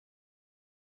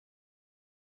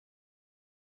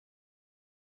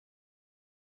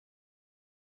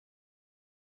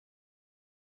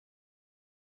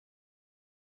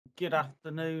Good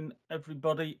afternoon,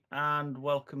 everybody, and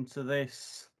welcome to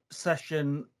this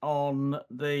session on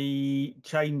the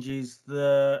changes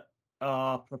that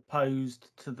are proposed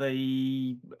to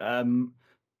the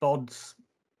BOD's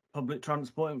Public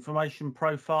Transport Information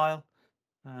Profile.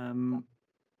 I'm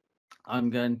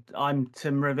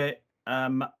Tim Rivet.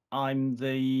 I'm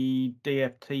the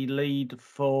DFT lead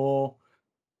for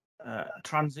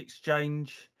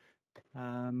TransXChange.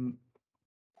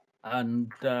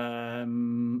 And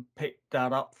picked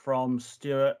that up from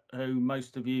Stuart, who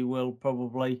most of you will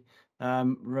probably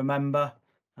remember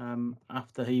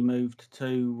after he moved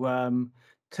to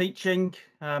teaching.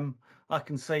 I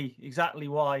can see exactly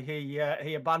why he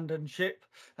abandoned ship,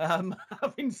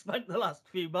 having spent the last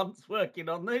few months working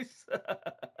on this.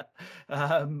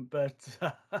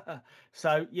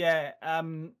 So yeah,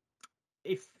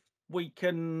 if we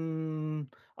can,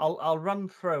 I'll run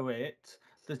through it,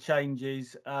 the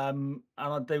changes, and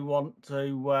I do want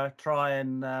to try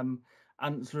and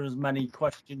answer as many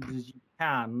questions as you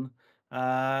can.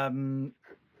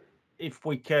 If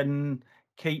we can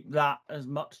keep that as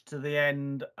much to the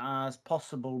end as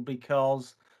possible,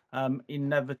 because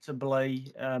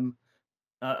inevitably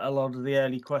a lot of the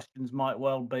early questions might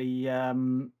well be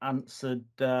answered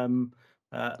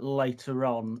later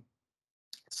on.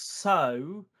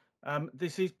 So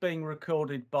this is being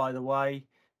recorded, by the way,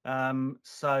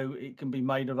 so it can be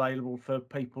made available for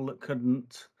people that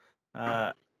couldn't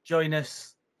join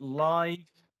us live.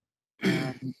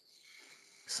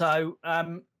 So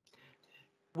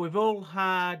we've all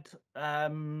had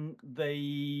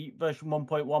the version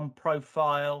 1.1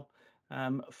 profile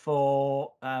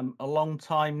for a long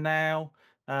time now.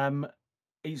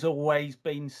 It's always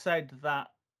been said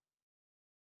that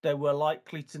there were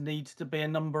likely to need to be a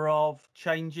number of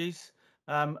changes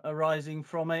arising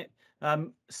from it.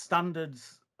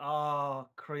 Standards are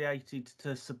created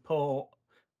to support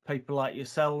people like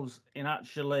yourselves in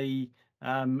actually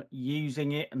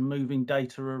using it and moving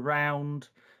data around.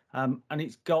 And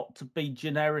it's got to be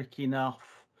generic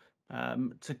enough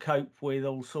to cope with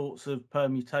all sorts of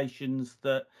permutations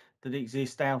that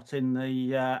exist out in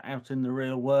the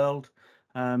real world.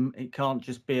 It can't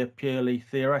just be a purely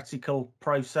theoretical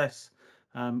process,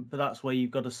 but that's where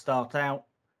you've got to start out,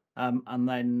 and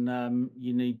then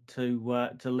you need to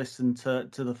listen to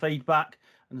the feedback.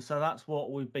 And so that's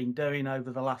what we've been doing over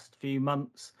the last few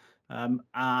months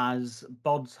as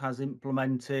BODS has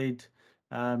implemented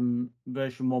version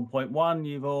 1.1.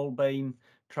 You've all been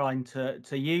trying to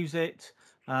use it,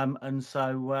 and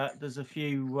so there's a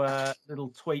few little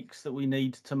tweaks that we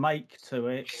need to make to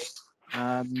it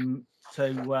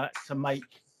to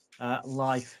make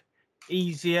life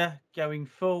easier going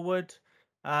forward.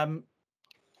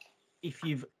 If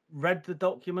you've read the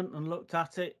document and looked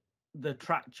at it, the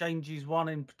track changes one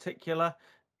in particular,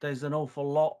 there's an awful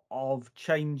lot of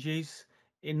changes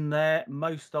in there.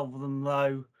 Most of them,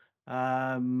 though,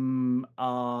 are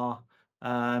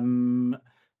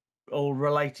all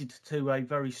related to a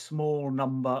very small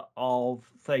number of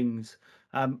things.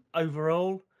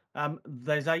 Overall,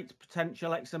 there's 8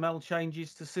 potential XML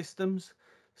changes to systems.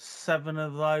 7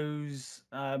 of those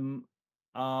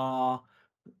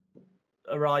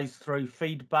arise through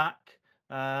feedback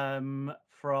from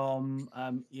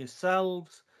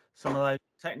yourselves. Some of those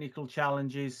technical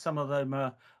challenges, some of them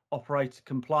are operator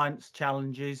compliance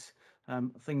challenges,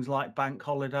 things like bank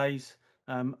holidays,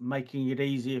 making it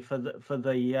easier for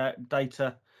the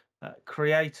data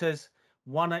creators.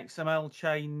 One XML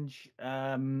change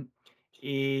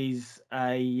is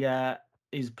a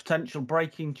potential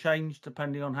breaking change,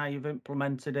 depending on how you've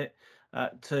implemented it,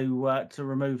 to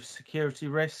remove security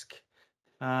risk.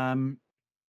 And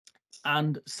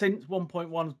since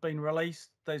 1.1 has been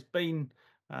released, there's been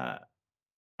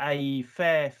a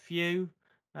fair few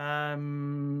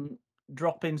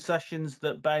drop-in sessions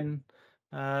that Ben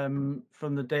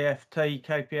from the DFT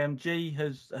KPMG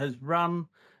has run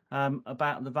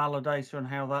about the validator and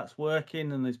how that's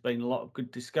working, and there's been a lot of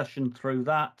good discussion through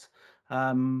that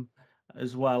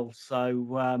as well.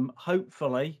 So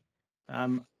hopefully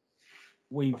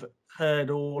we've heard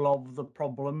all of the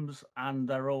problems and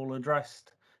they're all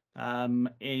addressed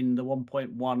in the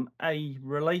 1.1A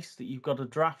release that you've got a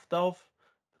draft of.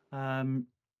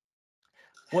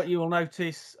 What you will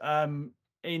notice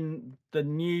in the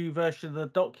new version of the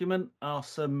document are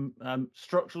some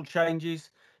structural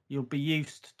changes. You'll be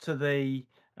used to the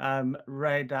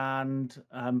red and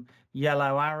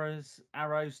yellow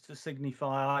arrows to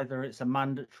signify either it's a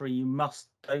mandatory, you must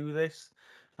do this,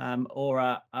 or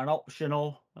an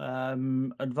optional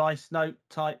advice note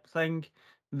type thing.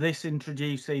 This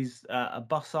introduces a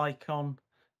bus icon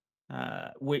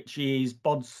which is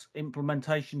BOD's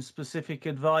implementation specific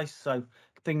advice. So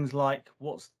things like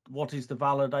what is the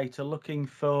validator looking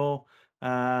for?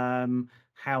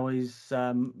 How is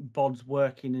BOD's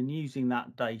working and using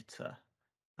that data?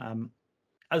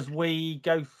 As we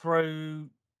go through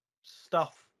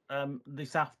stuff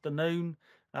this afternoon,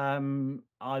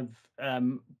 I've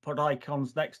put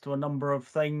icons next to a number of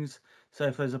things. So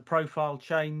if there's a profile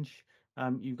change,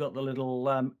 you've got the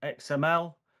little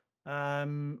XML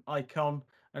icon,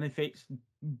 and if it's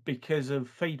because of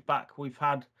feedback we've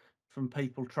had from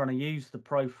people trying to use the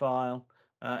profile,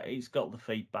 it's got the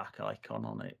feedback icon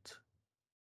on it.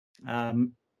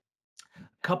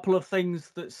 Couple of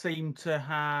things that seem to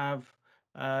have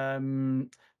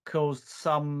caused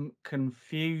some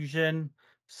confusion.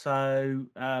 So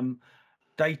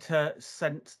data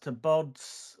sent to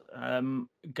BODs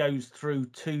goes through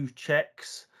two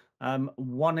checks.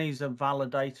 One is a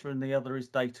validator and the other is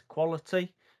data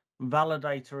quality.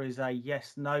 Validator is a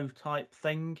yes/no type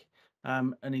thing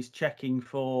and is checking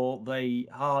for the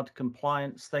hard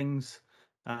compliance things.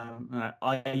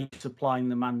 I supplying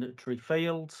the mandatory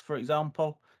fields, for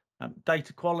example.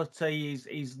 Data quality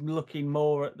is looking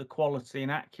more at the quality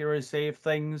and accuracy of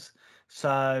things.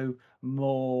 So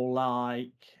more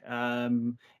like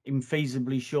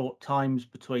infeasibly short times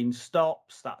between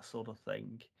stops, that sort of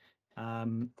thing.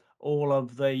 All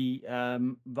of the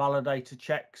validator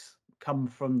checks come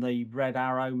from the red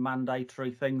arrow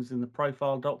mandatory things in the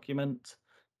profile document.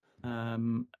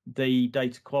 The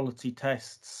data quality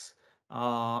tests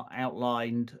are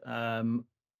outlined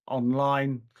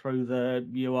online through the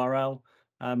URL.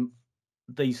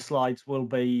 These slides will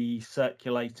be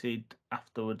circulated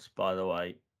afterwards, by the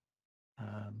way.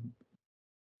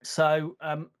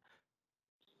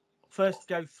 First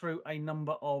go through a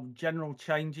number of general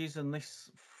changes, and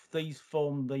these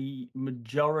form the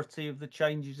majority of the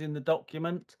changes in the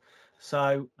document.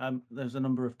 So there's a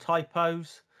number of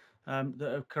typos that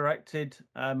are corrected.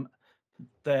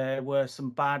 There were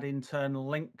some bad internal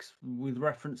links with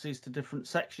references to different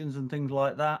sections and things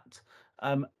like that.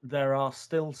 There are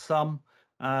still some,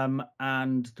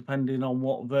 and depending on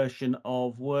what version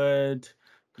of Word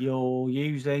you're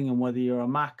using and whether you're a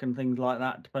Mac and things like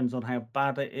that, depends on how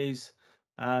bad it is.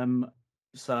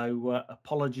 So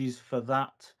apologies for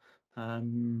that.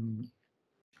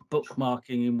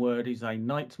 Bookmarking in Word is a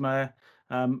nightmare,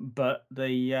 but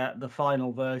the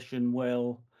final version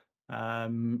will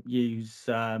use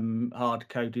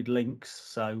hard-coded links,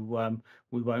 so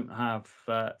we won't have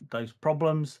those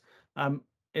problems.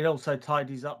 It also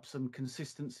tidies up some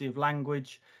consistency of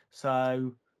language.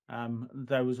 So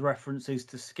there was references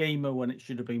to schema when it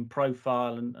should have been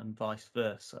profile and vice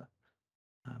versa.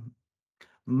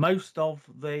 Most of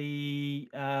the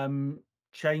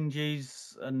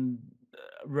changes and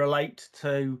relate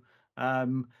to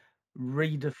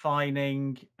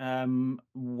redefining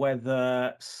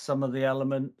whether some of the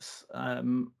elements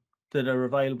that are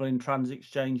available in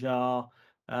TransXChange are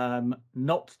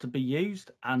not to be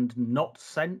used and not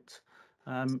sent,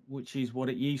 which is what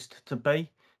it used to be.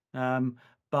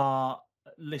 But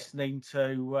listening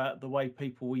to the way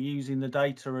people were using the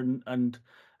data and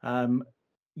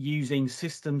using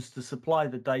systems to supply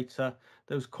the data,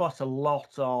 there was quite a lot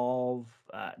of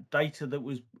data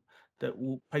that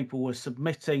people were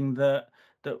submitting that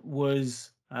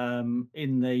was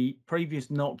in the previous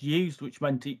not used, which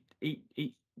meant it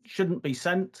shouldn't be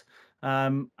sent,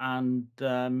 but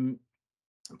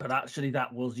actually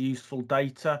that was useful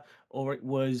data, or it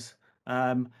was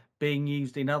being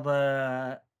used in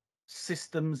other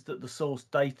systems that the source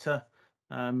data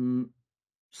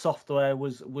software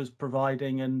was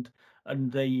providing, and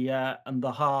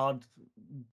the hard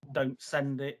don't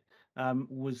send it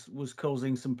was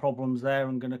causing some problems there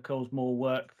and going to cause more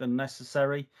work than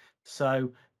necessary.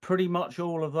 So pretty much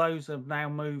all of those have now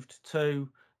moved to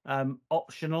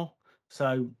optional.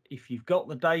 So if you've got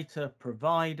the data,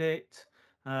 provide it.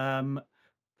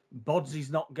 BODS is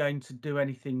not going to do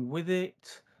anything with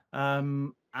it.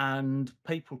 And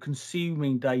people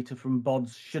consuming data from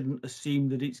BODS shouldn't assume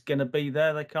that it's going to be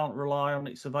there. They can't rely on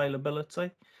its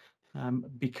availability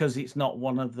because it's not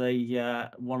one of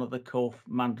the core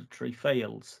mandatory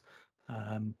fields.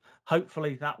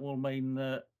 Hopefully that will mean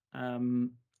that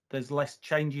there's less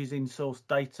changes in source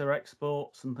data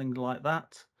exports and things like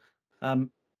that.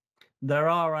 There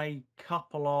are a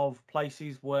couple of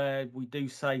places where we do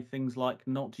say things like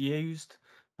not used,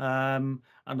 and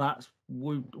that's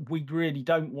we really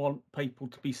don't want people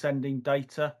to be sending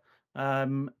data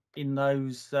in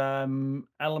those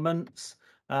elements.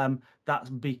 That's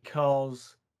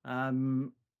because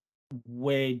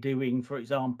we're doing, for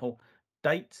example,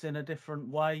 dates in a different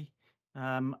way.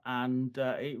 and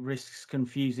it risks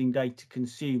confusing data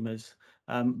consumers.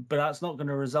 But that's not going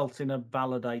to result in a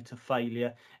validator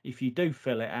failure if you do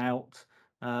fill it out.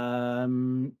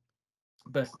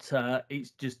 But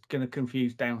it's just going to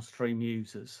confuse downstream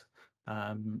users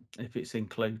if it's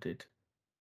included.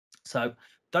 So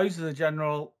those are the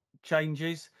general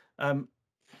changes.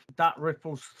 That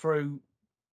ripples through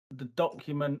the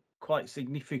document quite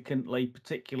significantly,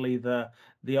 particularly the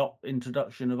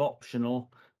introduction of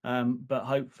optional. But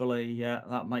hopefully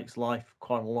that makes life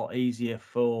quite a lot easier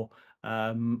for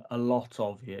a lot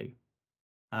of you.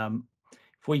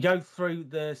 If we go through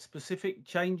the specific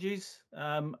changes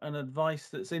and advice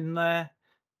that's in there,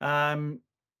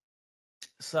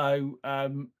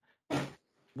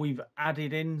 we've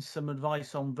added in some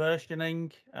advice on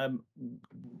versioning.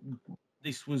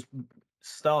 This was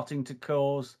starting to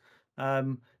cause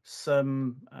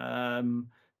some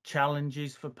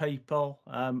challenges for people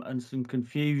and some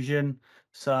confusion.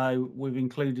 So we've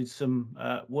included some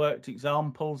worked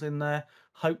examples in there.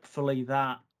 Hopefully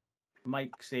that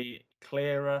makes it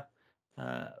clearer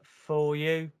for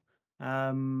you.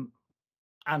 And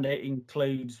it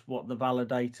includes what the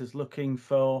validator's looking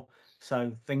for.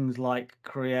 So things like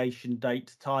creation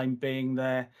date time being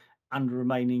there and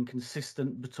remaining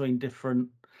consistent between different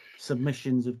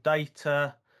submissions of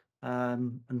data,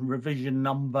 and revision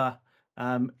number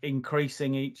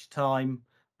increasing each time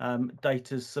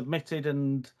data's submitted.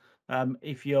 And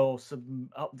if you're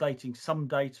updating some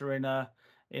data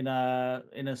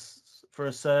for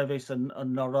a service and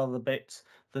not other bits,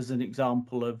 there's an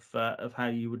example of how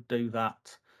you would do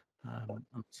that.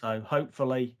 So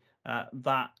hopefully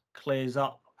that clears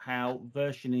up how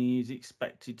versioning is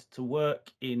expected to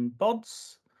work in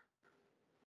BODs.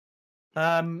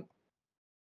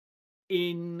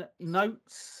 In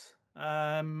notes,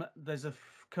 there's a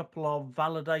couple of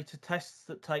validator tests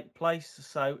that take place.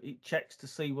 So it checks to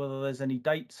see whether there's any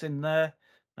dates in there.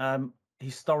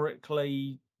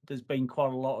 Historically, there's been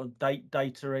quite a lot of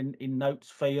data in notes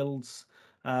fields.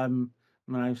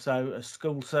 So a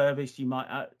school service,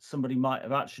 somebody might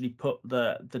have actually put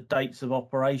the dates of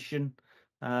operation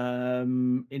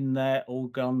in there, all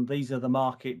gone. These are the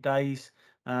market days.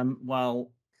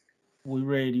 Well, we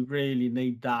really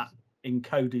need that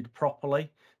encoded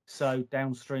properly so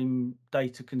downstream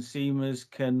data consumers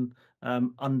can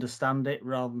understand it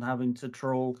rather than having to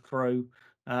trawl through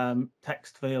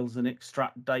text fields and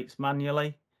extract dates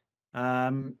manually.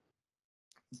 There's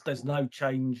no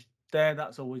change there.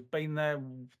 That's always been there.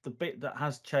 The bit that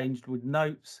has changed with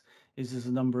notes is there's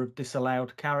a number of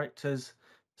disallowed characters.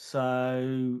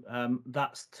 So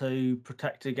that's to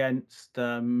protect against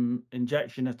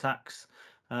injection attacks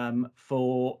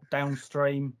for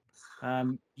downstream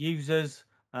users.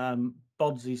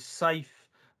 BODs is safe,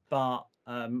 but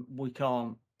we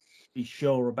can't be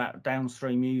sure about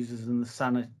downstream users and the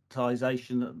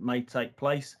sanitization that may take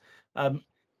place.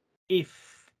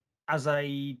 If as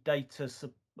a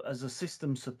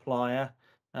system supplier,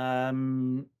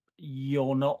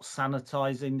 you're not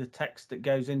sanitizing the text that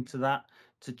goes into that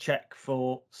to check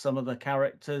for some of the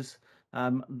characters,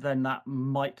 then that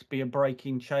might be a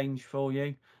breaking change for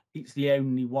you. It's the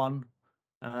only one,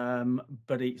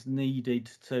 but it's needed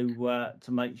to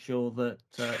make sure that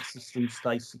systems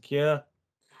stay secure.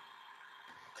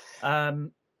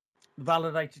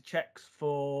 Validator checks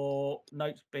for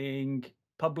notes being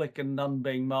public and none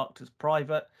being marked as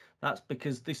private. That's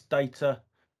because this data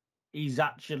is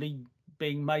actually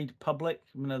being made public.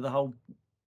 The whole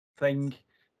thing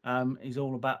is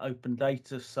all about open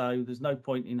data, so there's no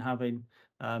point in having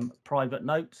private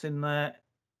notes in there.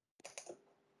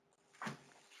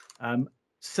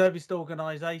 Serviced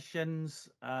organizations,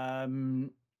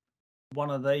 one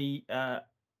of the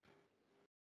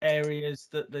areas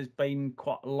that there's been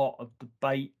quite a lot of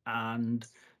debate and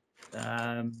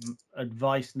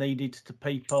advice needed to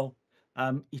people.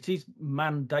 It is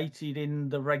mandated in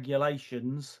the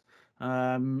regulations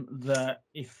that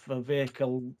if a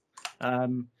vehicle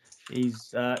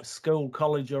is school,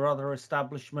 college or other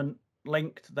establishment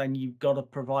linked, then you've got to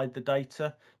provide the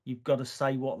data. You've got to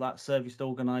say what that serviced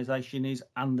organisation is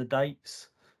and the dates.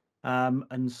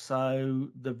 And so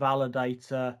the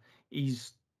validator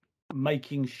is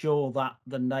making sure that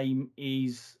the name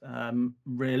is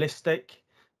realistic.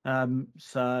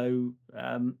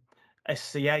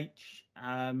 SCH,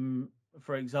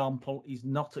 for example, is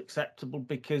not acceptable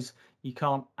because you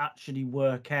can't actually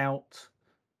work out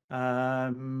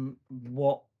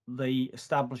what the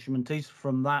establishment is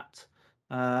from that,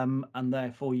 and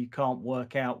therefore you can't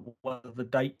work out whether the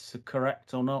dates are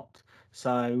correct or not.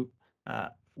 So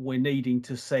we're needing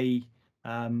to see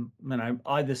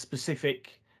either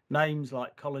specific names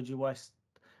like College of West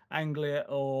Anglia,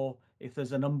 or if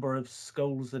there's a number of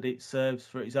schools that it serves,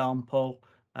 for example,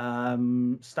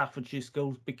 Staffordshire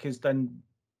schools, because then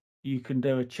you can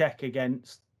do a check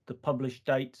against the published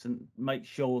dates and make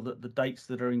sure that the dates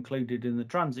that are included in the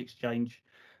TransXChange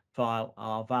file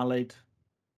are valid.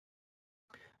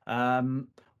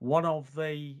 One of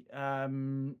the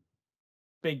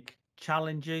big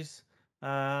challenges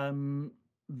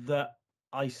that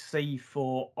I see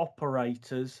for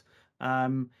operators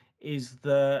is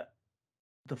the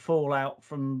fallout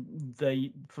from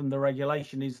the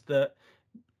regulation is that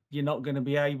you're not going to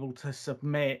be able to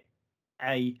submit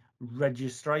a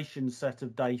registration set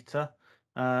of data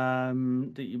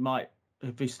that you might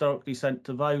have historically sent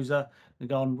to VOSA and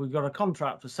gone, we've got a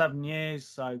contract for 7 years,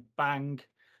 so bang,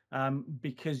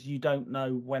 because you don't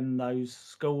know when those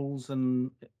schools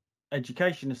and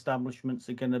education establishments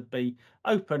are going to be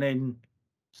open in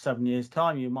 7 years'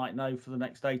 time. You might know for the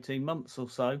next 18 months or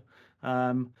so.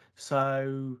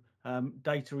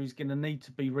 Data is going to need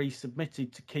to be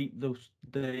resubmitted to keep the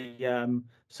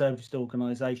serviced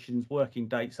organisations' working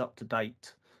dates up to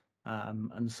date.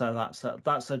 And so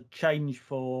that's a change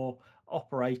for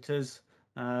operators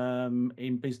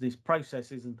in business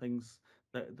processes and things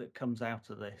that comes out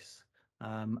of this.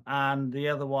 And the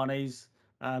other one is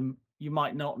you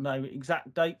might not know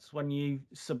exact dates when you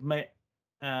submit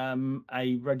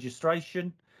a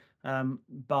registration,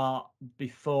 but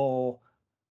before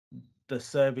the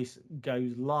service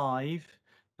goes live,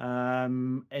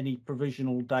 any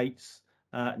provisional dates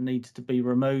needs to be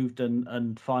removed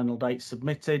and final dates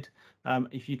submitted.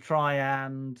 If you try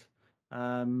and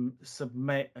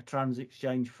submit a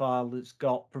TransXChange file that's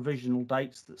got provisional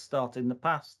dates that start in the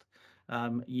past,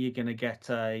 you're going to get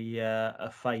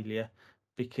a failure,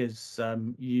 because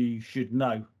you should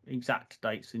know exact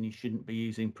dates and you shouldn't be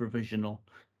using provisional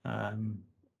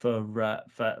for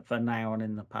now and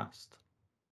in the past.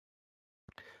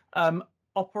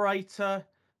 Operator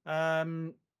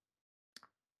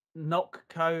knock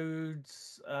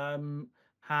codes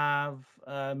have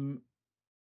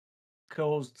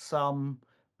caused some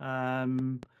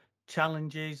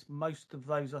challenges. Most of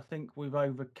those I think we've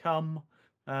overcome,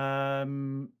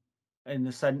 in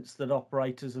the sense that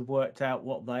operators have worked out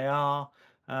what they are.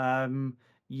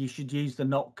 You should use the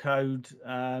knock code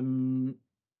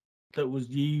that was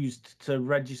used to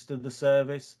register the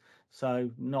service, so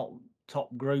not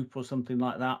top group or something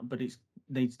like that, but it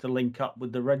needs to link up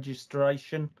with the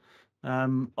registration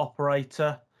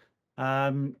operator,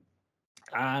 and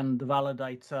the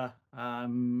validator,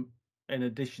 in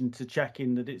addition to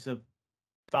checking that it's a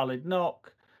valid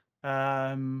knock,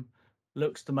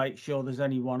 looks to make sure there's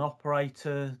only one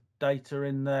operator data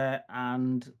in there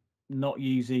and not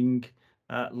using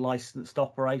licensed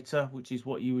operator, which is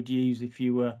what you would use if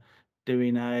you were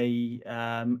doing a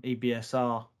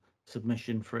EBSR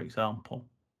submission, for example.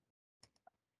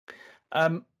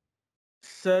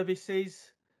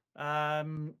 Services,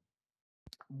 one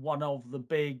of the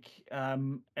big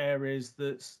areas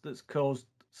that's caused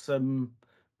some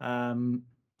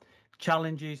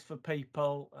challenges for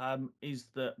people is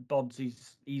that BODS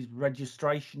is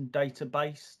registration data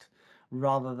based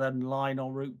rather than line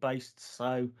or route based.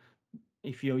 So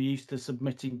if you're used to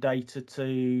submitting data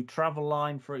to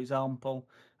Travelline, for example,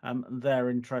 they're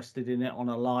interested in it on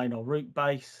a line or route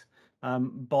base.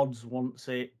 BODS wants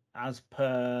it as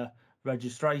per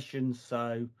registration,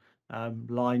 so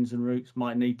lines and routes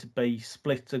might need to be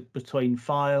split between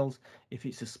files if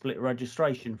it's a split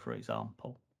registration, for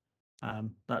example.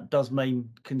 That does mean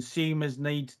consumers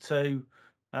need to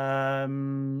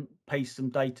piece some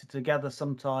data together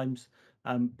sometimes,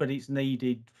 but it's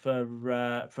needed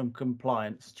for from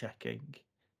compliance checking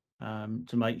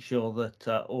to make sure that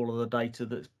all of the data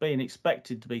that's being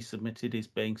expected to be submitted is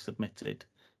being submitted.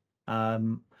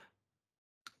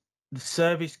 The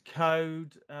service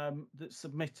code that's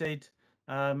submitted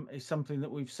is something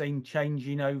that we've seen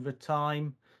changing over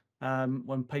time.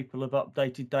 When people have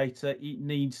updated data, it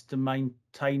needs to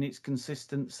maintain its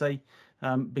consistency,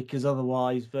 because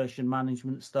otherwise version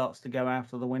management starts to go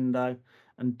out of the window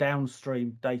and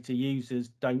downstream data users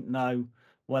don't know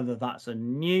whether that's a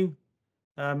new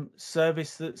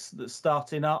service that's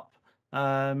starting up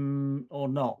or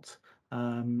not.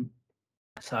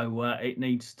 So it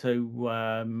needs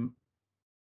to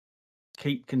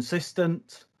keep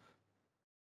consistent.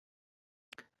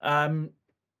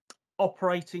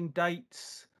 Operating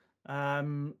dates.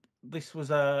 This was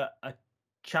a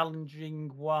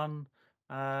challenging one.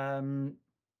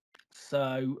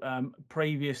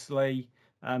 Previously,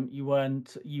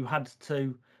 you had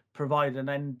to provide an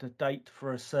end date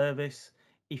for a service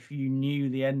if you knew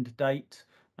the end date.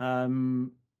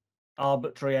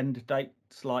 arbitrary end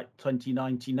dates like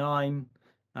 2099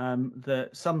 that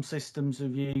some systems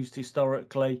have used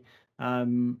historically.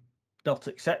 Not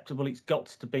acceptable. It's got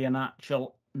to be an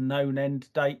actual known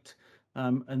end date,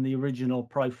 and the original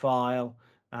profile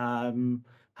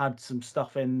had some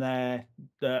stuff in there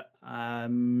that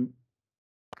at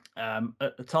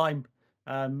the time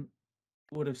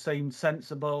would have seemed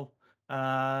sensible,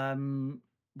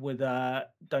 with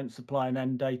don't supply an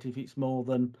end date if it's more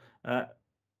than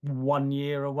 1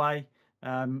 year away,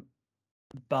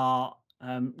 but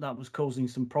that was causing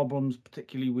some problems,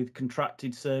 particularly with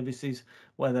contracted services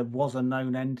where there was a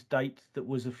known end date that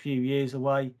was a few years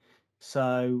away.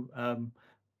 So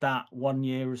that 1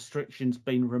 year restriction's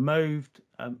been removed.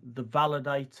 The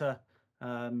validator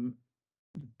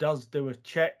does do a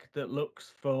check that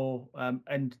looks for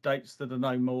end dates that are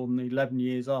no more than 11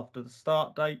 years after the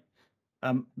start date.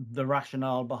 The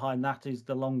rationale behind that is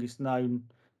the longest known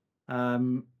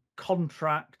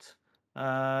contract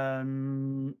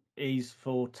is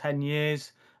for 10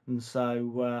 years, and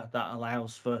so that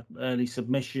allows for early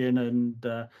submission and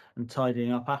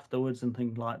tidying up afterwards and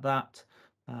things like that.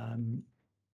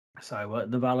 So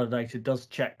the validator does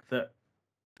check that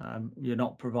you're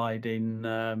not providing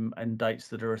end dates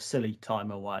that are a silly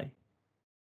time away.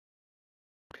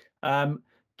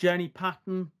 Journey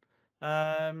pattern.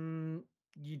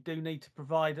 You do need to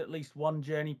provide at least one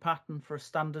journey pattern for a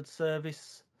standard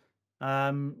service.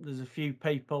 There's a few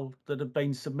people that have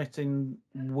been submitting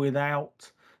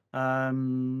without,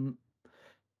 and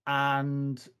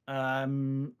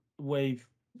we've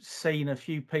seen a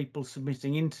few people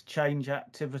submitting interchange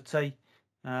activity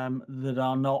that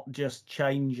are not just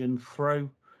change and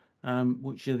through,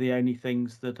 which are the only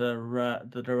things that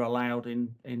are allowed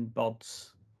in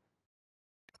BODs.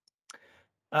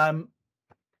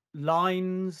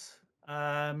 Lines.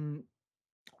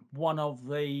 One of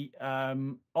the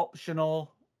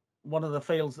one of the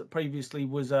fields that previously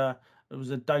was a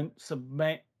don't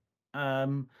submit,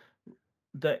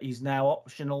 that is now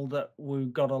optional, that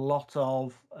we've got a lot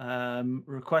of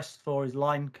requests for, is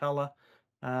line color.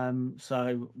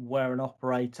 So where an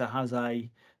operator has a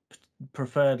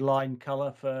preferred line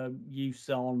color for use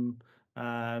on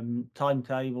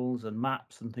timetables and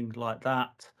maps and things like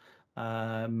that,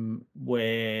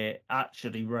 we're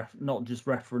actually not just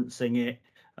referencing it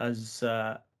as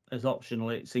optional,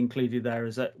 it's included there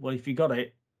as a, well, if you got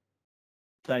it,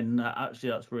 then actually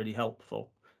that's really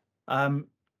helpful.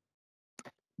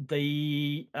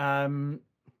 The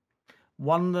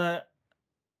one that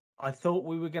I thought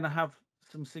we were going to have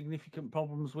some significant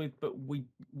problems with, but we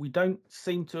don't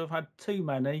seem to have had too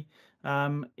many,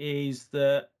 is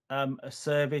the a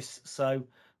service. So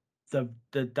the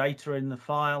data in the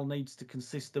file needs to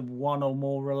consist of one or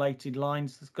more related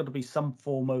lines. There's got to be some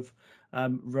form of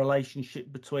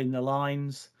relationship between the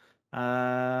lines.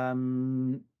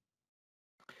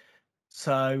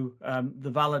 So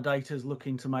the validator is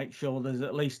looking to make sure there's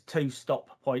at least 2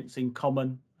 stop points in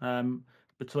common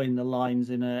between the lines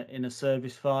in a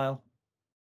service file,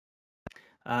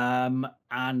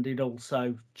 and it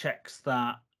also checks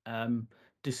that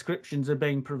descriptions are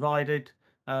being provided.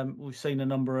 We've seen a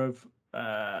number of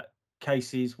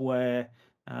cases where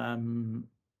the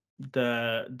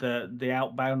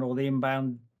outbound or the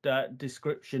inbound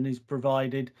description is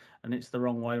provided and it's the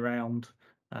wrong way around.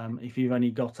 If you've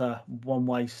only got a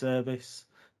one-way service,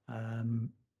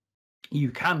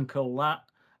 you can call that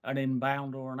an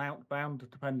inbound or an outbound,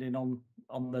 depending on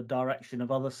the direction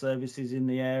of other services in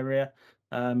the area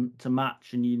to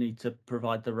match, and you need to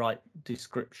provide the right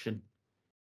description.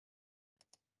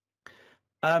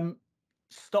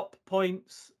 Stop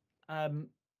points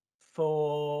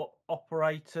for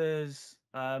operators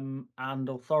and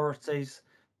authorities.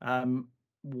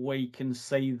 We can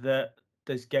see that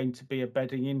there's going to be a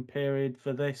bedding in period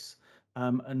for this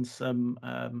and some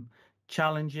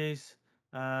challenges.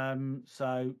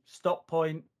 So stop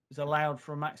point is allowed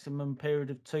for a maximum period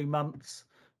of 2 months.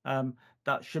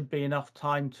 That should be enough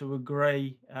time to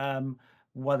agree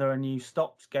whether a new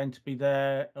stop's going to be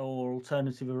there or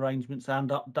alternative arrangements, and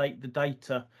update the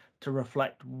data to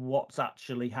reflect what's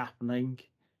actually happening.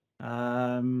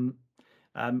 2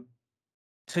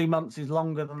 months is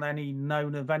longer than any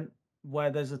known event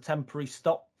where there's a temporary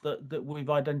stop that we've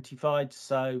identified.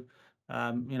 So,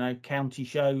 you know, county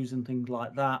shows and things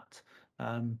like that.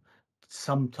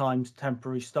 Sometimes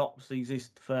temporary stops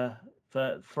exist for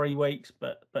 3 weeks,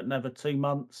 but never 2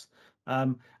 months.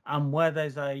 And where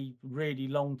there's a really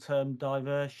long-term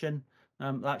diversion,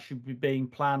 that should be being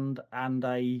planned and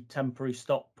a temporary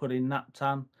stop put in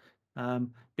NAPTAN,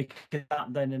 because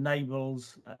that then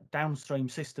enables downstream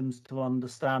systems to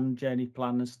understand journey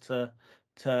planners to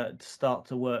to start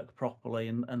to work properly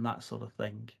and that sort of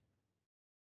thing.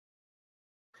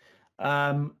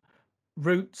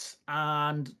 Routes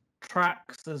and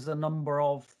tracks, there's a number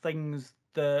of things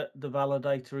that the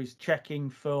validator is checking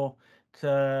for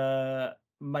to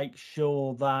make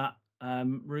sure that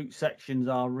route sections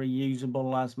are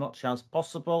reusable as much as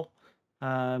possible.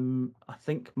 I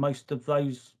think most of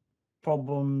those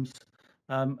problems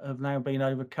have now been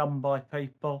overcome by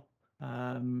people.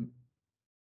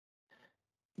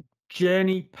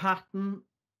 Journey pattern,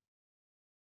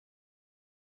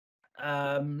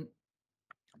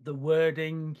 the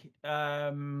wording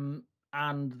and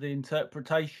the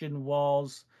interpretation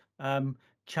was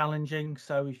challenging.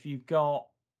 So if you've got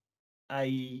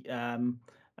a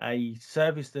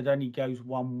service that only goes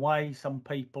one way, some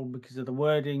people, because of the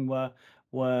wording,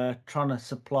 were trying to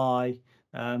supply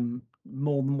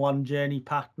more than one journey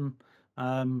pattern,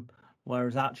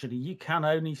 whereas actually you can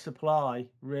only supply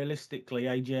realistically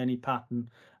a journey pattern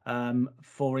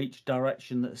for each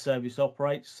direction that the service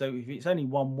operates. So if it's only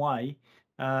one way,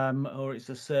 or it's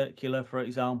a circular, for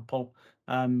example,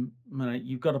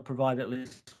 you've got to provide at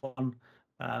least one.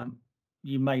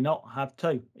 You may not have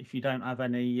two if you don't have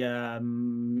any,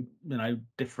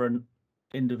 different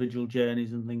individual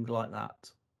journeys and things like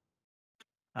that.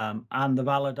 And the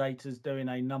validator's doing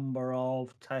a number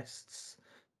of tests,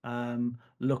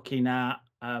 looking at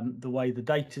the way the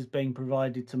data is being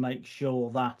provided to make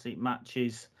sure that it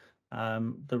matches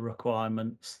the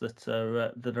requirements that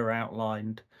are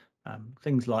outlined.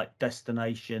 Things like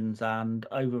destinations and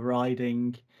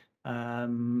overriding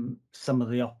some of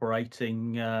the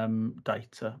operating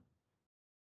data.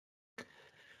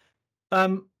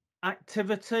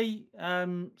 Activity,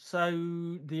 so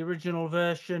the original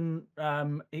version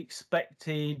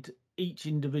expected each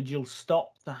individual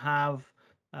stop to have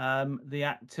the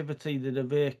activity that a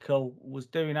vehicle was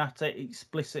doing at it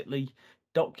explicitly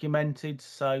documented.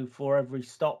 So for every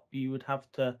stop you would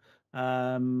have to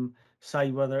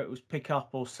say whether it was pick up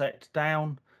or set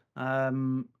down.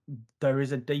 There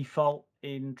is a default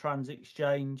in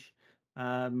TransXChange.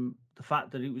 The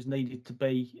fact that it was needed to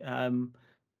be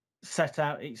set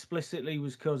out explicitly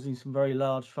was causing some very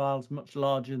large files, much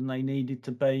larger than they needed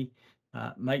to be.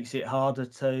 Makes it harder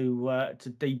to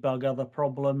debug other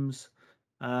problems,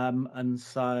 and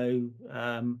so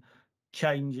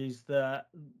changes the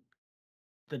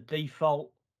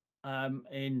default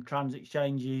in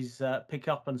TransXChange's pick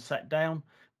up and set down,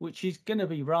 which is going to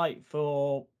be right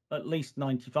for at least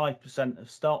 95%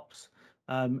 of stops.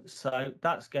 So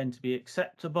that's going to be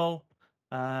acceptable.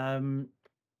 And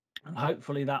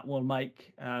hopefully that will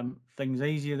make things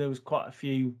easier. There was quite a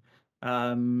few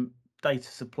data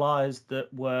suppliers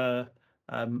that were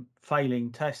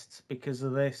failing tests because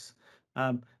of this.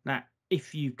 Now,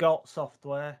 if you've got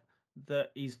software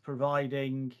that is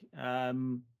providing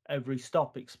every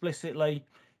stop explicitly,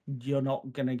 you're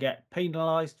not going to get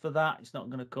penalized for that. It's not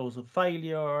going to cause a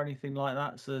failure or anything like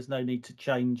that. So there's no need to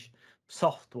change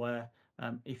software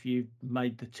if you've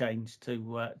made the change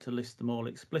to list them all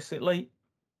explicitly.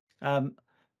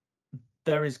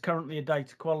 There is currently a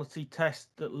data quality test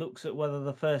that looks at whether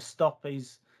the first stop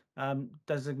is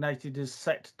designated as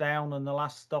set down and the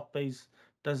last stop is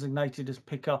designated as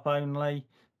pick up only.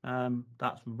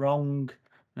 That's wrong.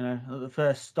 At the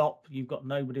first stop, you've got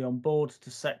nobody on board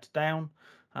to set down.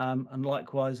 And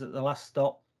likewise, at the last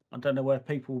stop, I don't know where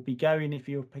people will be going if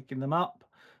you're picking them up.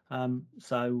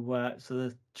 So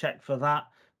the check for that,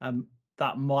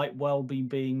 that might well be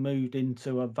being moved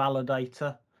into a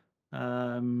validator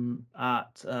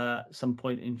at some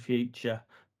point in future.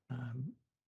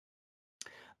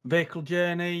 Vehicle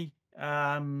journey,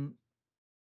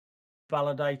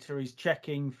 validator is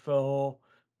checking for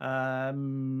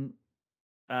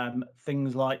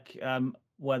things like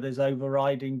where there's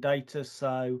overriding data.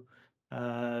 So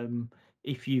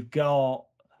if you've got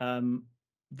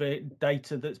the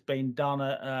data that's been done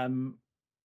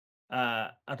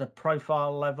at a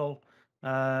profile level,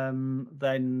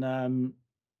 then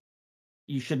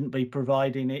you shouldn't be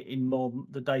providing it in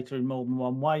the data in more than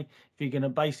one way. If you're going to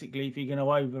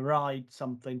override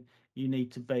something, you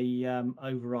need to be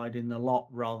overriding the lot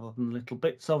rather than little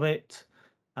bits of it,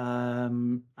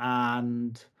 and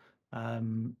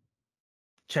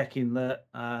checking that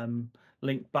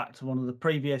link back to one of the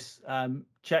previous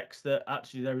checks that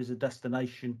actually there is a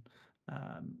destination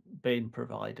being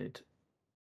provided.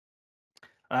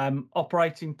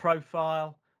 Operating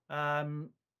profile,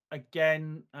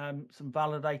 again, some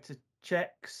validator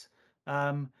checks,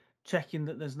 checking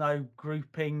that there's no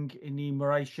grouping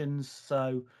enumerations.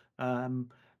 So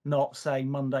not saying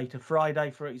Monday to Friday,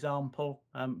 for example,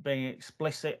 being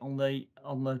explicit on the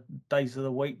days of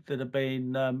the week that are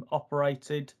being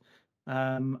operated,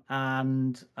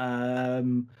 and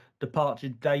departure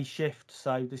day shift.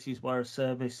 So this is where a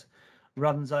service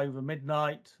runs over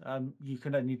midnight. You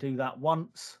can only do that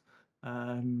once.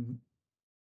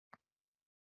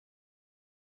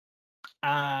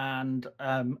 And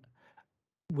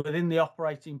within the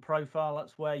operating profile,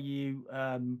 that's where you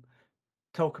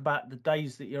talk about the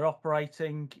days that you're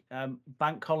operating.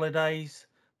 Bank holidays,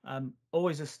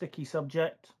 always a sticky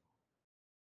subject.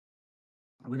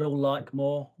 We'd all like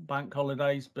more bank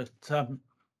holidays, but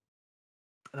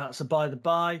that's a by the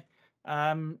by.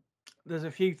 There's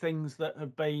a few things that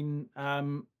have been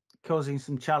causing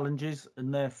some challenges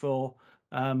and therefore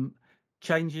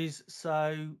changes.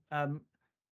 So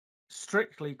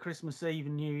strictly Christmas Eve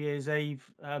and New Year's Eve,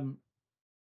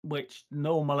 which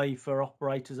normally for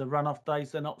operators are run-off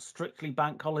days, they're not strictly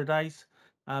bank holidays.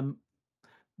 The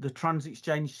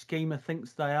TransXChange schema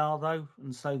thinks they are, though,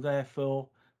 and so therefore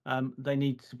they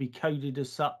need to be coded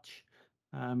as such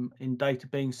in data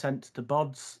being sent to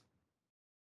BODs.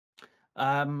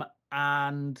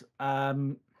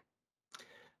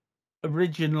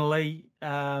 Originally,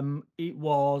 it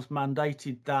was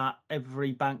mandated that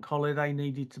every bank holiday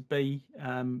needed to be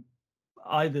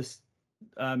either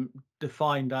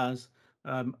defined as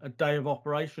a day of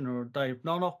operation or a day of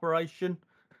non-operation.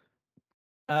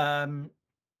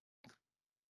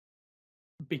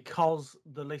 Because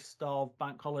the list of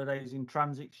bank holidays in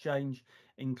TransXChange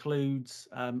includes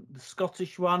the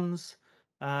Scottish ones,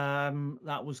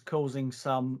 that was causing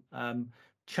some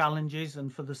challenges,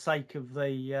 and for the sake of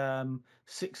the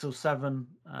 6 or 7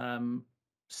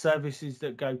 services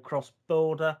that go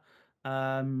cross-border,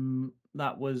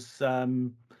 that was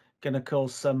going to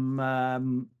cause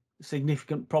some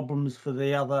significant problems for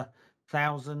the other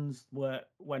thousands where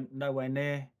went nowhere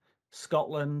near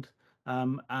Scotland.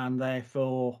 And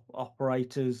therefore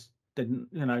operators didn't,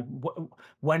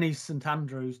 when is St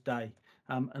Andrew's Day?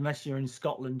 Unless you're in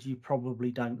Scotland, you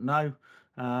probably don't know.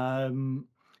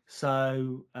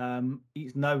 So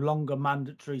it's no longer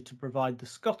mandatory to provide the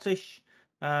Scottish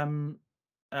bank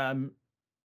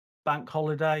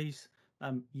holidays.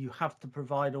 You have to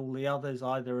provide all the others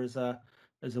either as a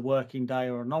working day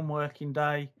or a non-working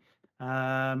day,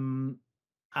 and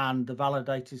the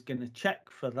validator is going to check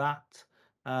for that.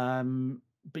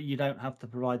 But you don't have to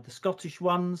provide the Scottish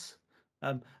ones.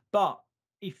 But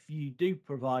if you do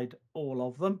provide all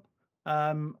of them,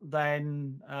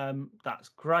 then that's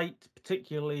great,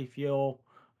 particularly if you're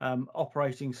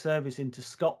operating service into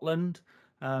Scotland.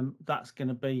 That's going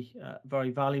to be very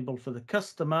valuable for the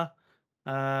customer.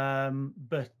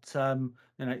 But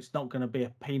it's not going to be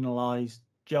a penalised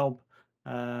job.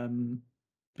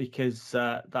 Because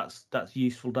that's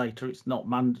useful data. It's not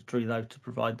mandatory, though, to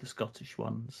provide the Scottish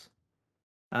ones.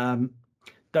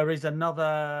 There is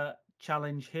another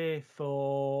challenge here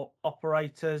for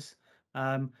operators,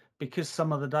 because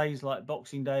some of the days like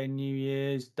Boxing Day and New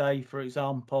Year's Day, for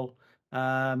example,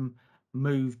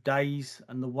 move days,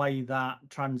 and the way that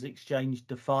TransXChange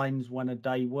defines when a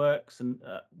day works and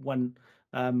when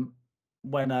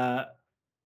a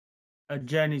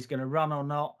journey is going to run or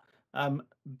not,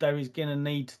 there is going to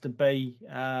need to be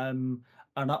an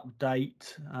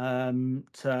update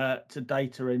to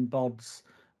data in BODs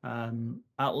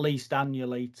at least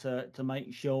annually to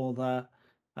make sure that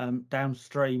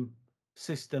downstream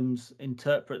systems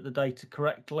interpret the data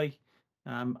correctly,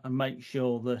 and make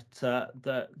sure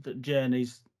that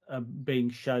journeys are being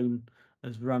shown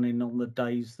as running on the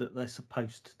days that they're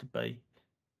supposed to be.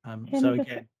 So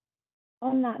again,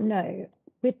 on that note,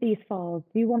 with these files,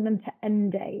 do you want them to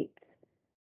end date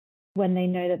when they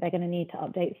know that they're going to need to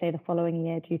update, say, the following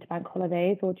year due to bank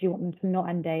holidays, or do you want them to not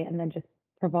end date and then just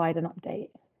provide an update?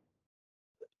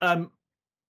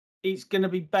 It's going to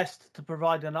be best to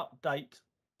provide an update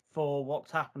for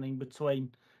what's happening between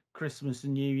Christmas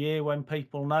and New Year when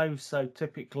people know. So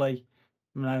typically,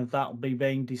 that'll be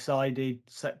being decided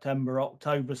September,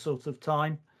 October sort of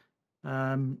time,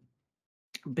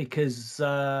 because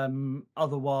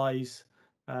otherwise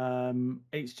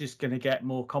it's just going to get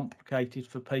more complicated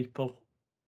for people.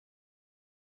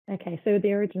 Okay, so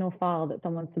the original file that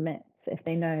someone submits, if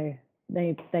they know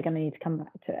they're going to need to come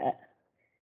back to it.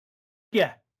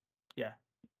 Yeah.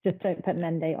 Just don't put an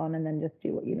end date on and then just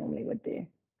do what you normally would do.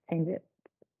 Change it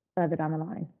further down the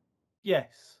line.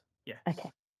 Yes.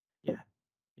 Okay. Yeah.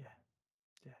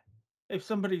 If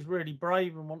somebody's really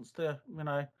brave and wants to,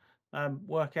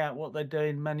 work out what they're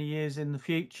doing many years in the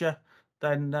future,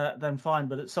 then fine.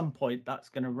 But at some point, that's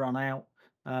going to run out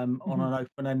on an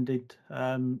open-ended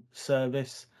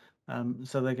service.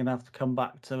 so they're going to have to come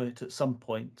back to it at some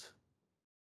point.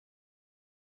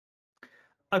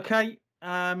 Okay,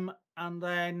 and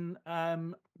then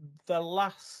the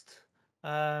last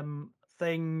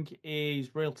thing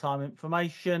is real-time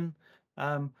information.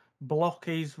 Block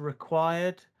is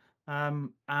required,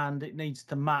 and it needs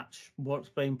to match what's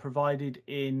being provided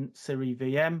in Siri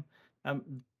VM.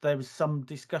 There is some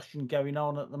discussion going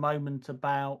on at the moment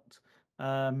about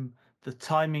the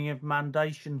timing of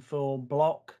mandation for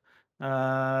block,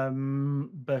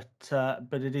 but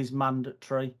it is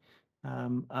mandatory.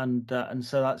 And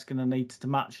so that's going to need to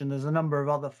match. And there's a number of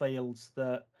other fields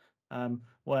that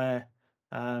where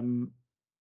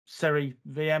Siri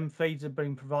VM feeds are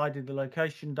being provided the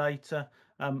location data.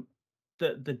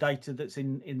 The data that's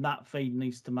in that feed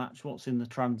needs to match what's in the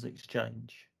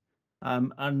TransXChange.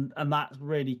 And that's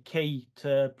really key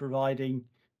to providing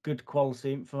good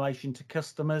quality information to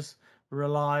customers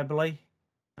reliably.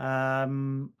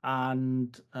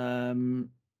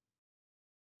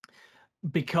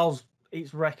 Because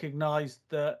it's recognised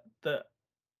that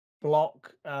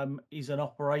block is an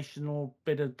operational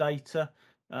bit of data.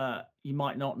 You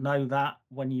might not know that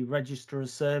when you register a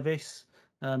service.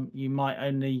 You might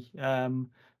only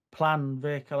plan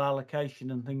vehicle allocation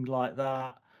and things like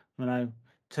that,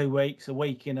 2 weeks, a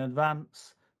week in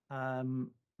advance. The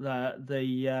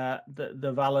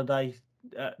validate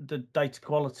the data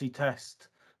quality test.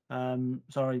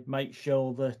 Make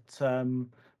sure that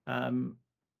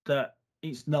that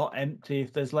it's not empty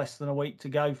if there's less than a week to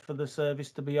go for the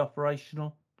service to be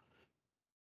operational.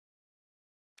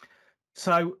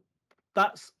 So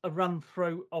that's a run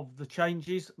through of the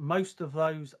changes. Most of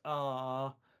those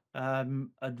are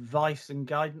advice and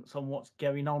guidance on what's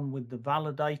going on with the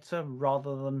validator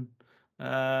rather than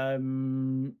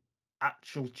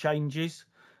actual changes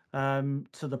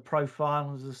to the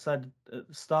profile. As I said at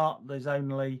the start, there's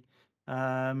only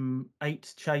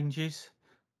 8 changes,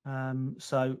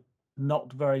 so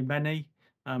not very many,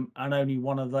 and only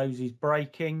one of those is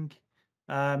breaking.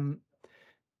 In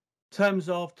terms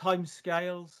of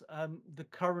timescales, the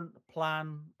current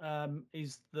plan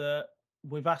is that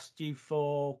we've asked you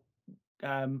for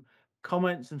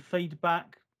comments and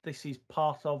feedback. This is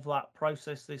part of that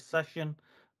process this session.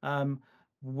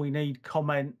 We need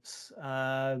comments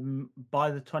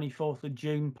by the 24th of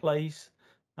June, please,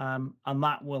 and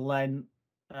that will then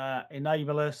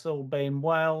enable us, all being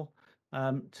well,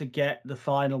 to get the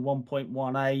final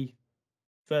 1.1A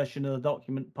version of the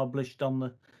document published on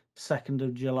the 2nd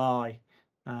of July,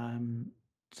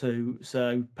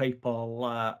 so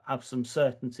people have some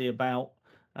certainty about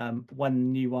when the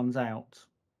new one's out.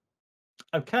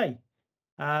 Okay,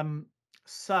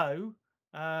 so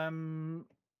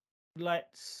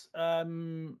let's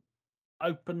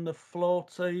open the floor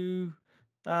to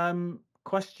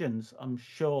questions. I'm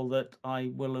sure that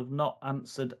I will have not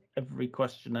answered every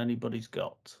question anybody's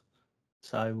got.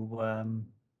 So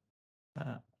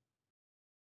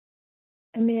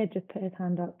Amir just put his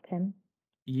hand up, Tim.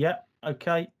 Yeah,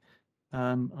 okay.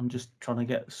 I'm just trying to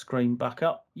get the screen back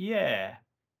up. Yeah.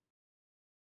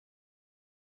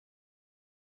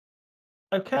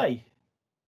 Okay.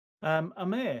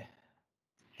 Amir.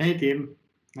 Hey, Tim.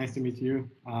 Nice to meet you.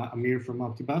 Amir from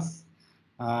Optibus.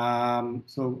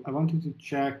 So I wanted to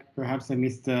check, perhaps I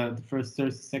missed the first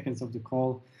 30 seconds of the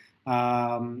call.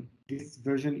 This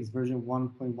version is version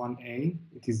 1.1A.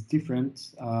 It is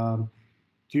different.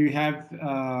 Do you have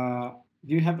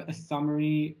a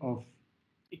summary of,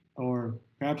 or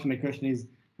perhaps my question is,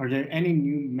 are there any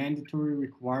new mandatory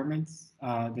requirements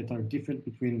that are different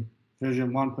between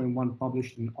version 1.1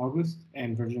 published in August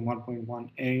and version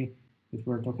 1.1A that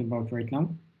we're talking about right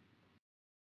now?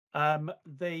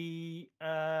 There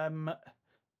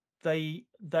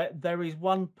is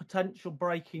one potential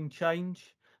breaking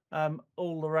change.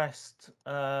 All the rest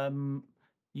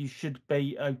you should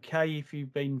be okay if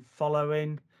you've been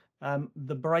following.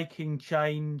 The breaking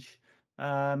change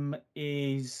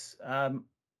is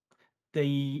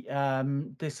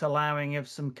the disallowing of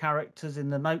some characters in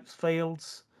the notes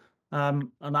fields,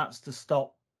 and that's to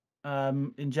stop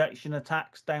injection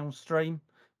attacks downstream.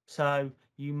 So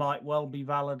you might well be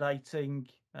validating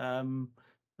and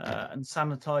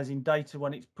sanitizing data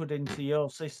when it's put into your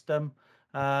system.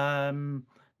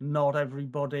 Not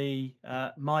everybody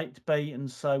might be, and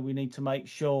so we need to make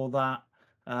sure that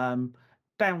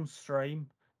downstream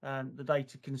the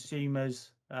data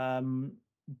consumers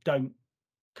don't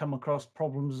come across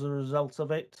problems as a result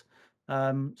of it.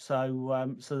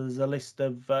 So there's a list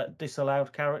of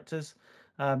disallowed characters.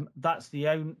 That's the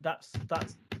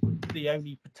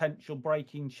only potential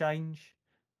breaking change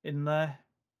in there.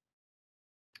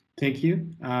 Thank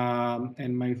you.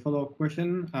 And my follow-up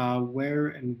question, where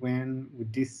and when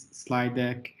would this slide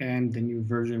deck and the new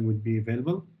version would be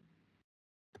available?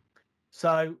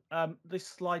 So this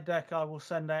slide deck I will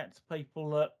send out to people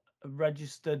that are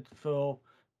registered for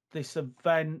this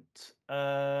event.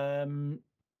 That'll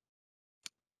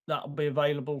be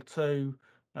available to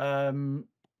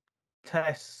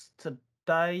Tess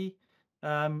today.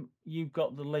 You've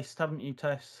got the list, haven't you,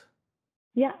 Tess?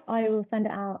 Yeah, I will send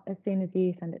it out as soon as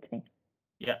you send it to me.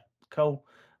 Yeah, cool.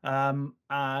 And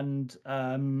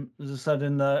as I said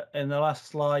in the last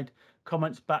slide,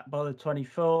 comments back by the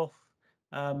 24th,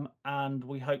 and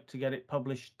we hope to get it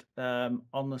published on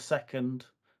the 2nd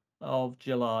of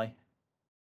July.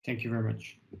 Thank you very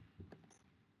much.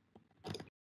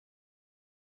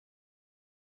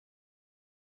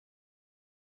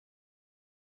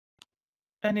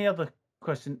 Any other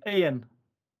question, Ian?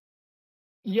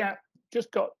 Yeah,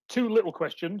 just got two little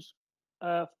questions.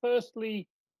 Firstly,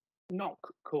 knock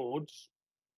codes.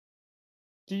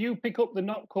 Do you pick up the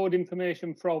knock code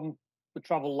information from the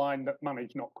travel line that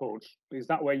manage knock codes? Is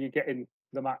that where you're getting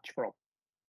the match from?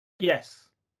 Yes,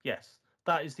 yes.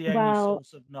 That is the only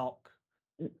source of knock.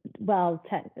 Well,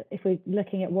 if we're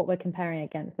looking at what we're comparing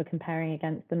against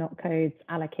the knock codes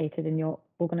allocated in your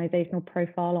organizational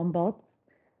profile on BODs,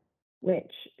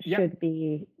 which should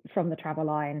be from the travel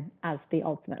line as the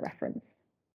ultimate reference.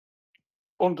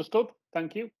 Understood.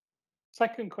 Thank you.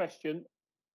 Second question,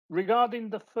 regarding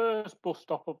the first bus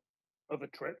stop of a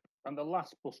trip and the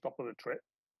last bus stop of a trip,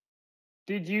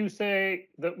 did you say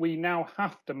that we now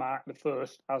have to mark the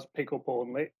first as pickup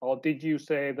only, or did you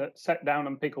say that set down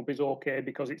and pick up is okay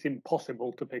because it's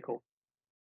impossible to pick up?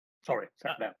 Sorry,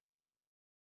 set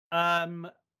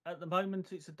down. At the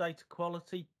moment, it's a data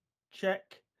quality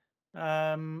check,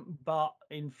 but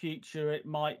in future it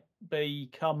might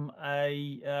become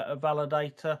a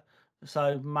validator,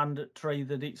 so mandatory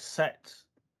that it's set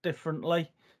differently.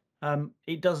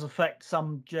 It does affect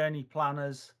some journey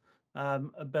planners'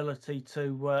 ability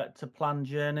to plan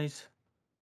journeys.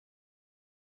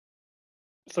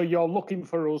 So you're looking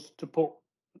for us to put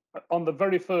on the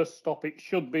very first stop, it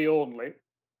should be only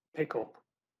pick up.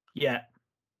 Yeah.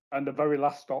 And the very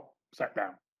last stop, set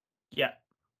down. Yeah.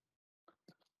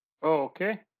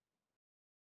 Okay.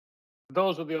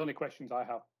 Those are the only questions I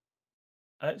have.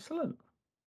 Excellent.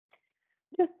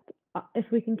 Just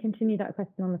if we can continue that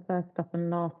question on the first stop and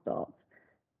last stop,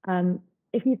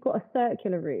 if you've got a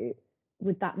circular route,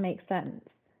 would that make sense?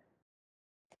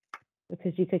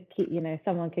 Because you could keep,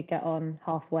 someone could get on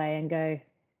halfway and go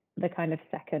the kind of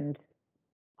second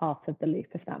half of the loop,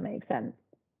 if that makes sense.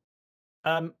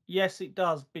 Yes, it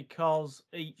does, because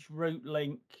each route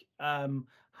link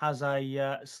has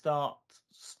a start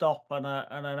stop and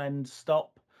an end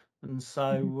stop, and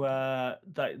so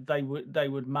they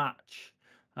would match,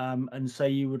 and so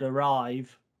you would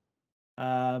arrive,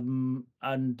 and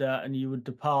you would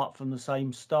depart from the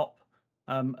same stop,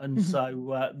 and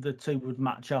so the two would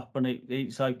match up, and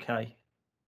it's okay.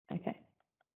 Okay.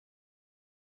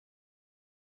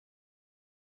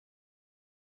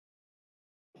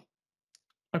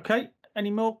 Okay,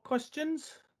 any more questions?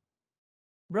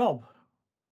 Rob?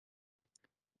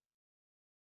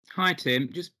 Hi, Tim.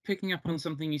 Just picking up on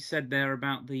something you said there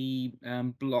about the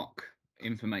block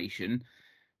information.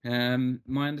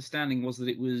 My understanding was that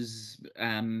it was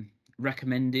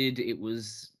recommended, it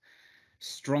was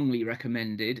strongly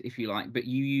recommended, if you like, but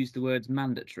you used the words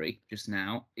mandatory just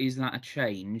now. Is that a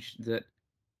change that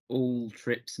all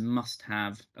trips must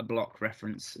have a block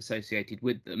reference associated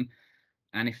with them?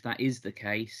 And if that is the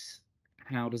case,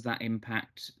 how does that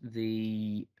impact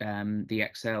the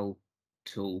Excel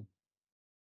tool?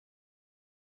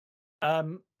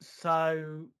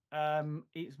 So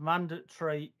it's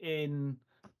mandatory in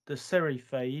the Siri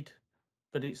feed,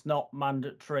 but it's not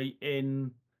mandatory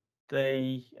in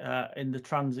the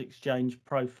TransXChange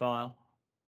profile.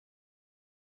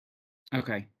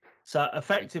 Okay. So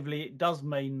effectively, it does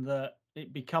mean that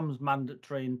it becomes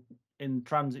mandatory in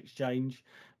TransXChange,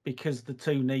 because the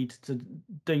two need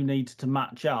to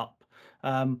match up.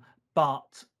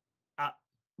 But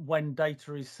when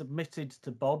data is submitted to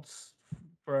BODs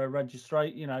for a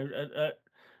registration,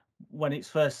 when it's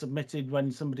first submitted,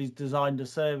 when somebody's designed a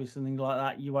service and things like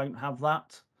that, you won't have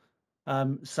that.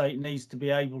 So it needs to be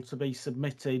able to be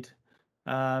submitted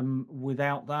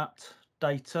without that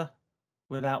data,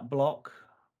 without block.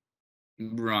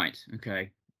 Right. Okay.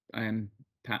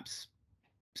 Perhaps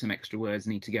some extra words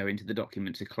need to go into the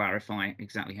document to clarify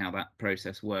exactly how that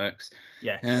process works.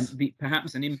 Yes.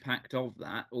 Perhaps an impact of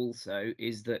that also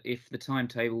is that if the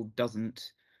timetable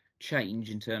doesn't change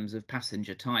in terms of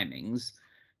passenger timings,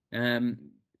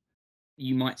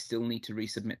 you might still need to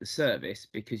resubmit the service,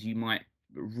 because you might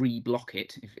reblock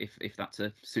it, if that's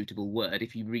a suitable word.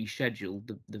 If you reschedule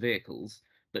the vehicles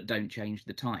but don't change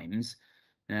the times,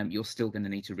 you're still going to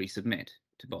need to resubmit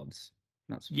to BODS.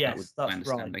 That would be my That's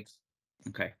understanding. right.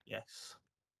 Okay. Yes.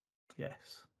 Yes.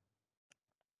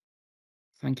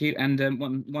 Thank you. And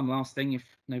one last thing, if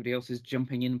nobody else is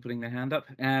jumping in and putting their hand up,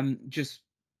 just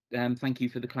thank you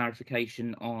for the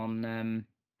clarification on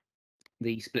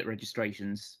the split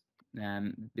registrations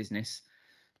business.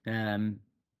 That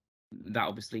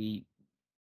obviously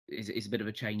is a bit of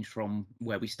a change from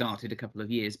where we started a couple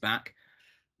of years back,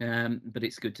 but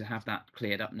it's good to have that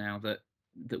cleared up now that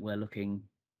we're looking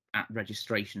at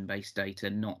registration-based data,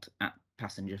 not at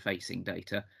passenger-facing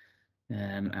data.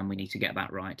 And we need to get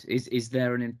that right. Is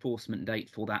there an enforcement date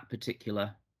for that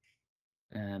particular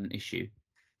issue?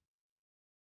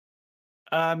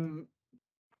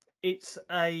 It's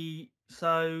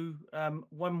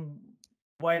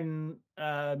when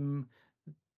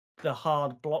the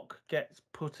hard block gets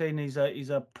put in is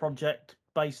a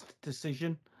project-based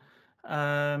decision,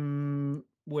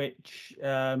 which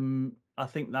I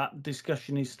think that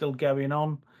discussion is still going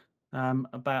on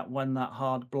about when that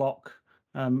hard block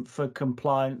for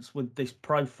compliance with this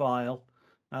profile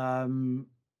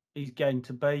is going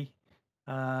to be.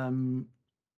 I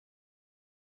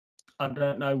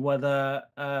don't know whether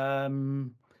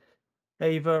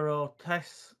Eva or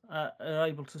Tess are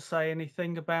able to say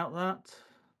anything about that.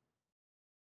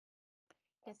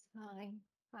 Yes,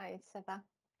 hi, it's Eva.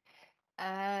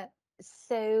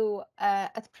 So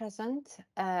at present,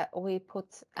 we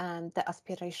put the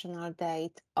aspirational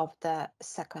date of the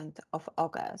 2nd of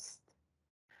August.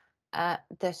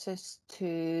 This is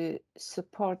to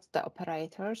support the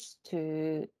operators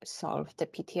to solve the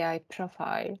PTI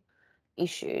profile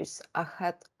issues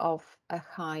ahead of a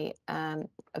high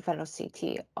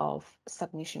velocity of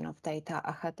submission of data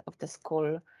ahead of the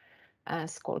school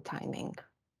timing.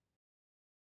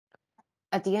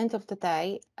 At the end of the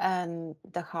day,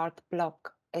 the hard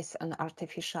block is an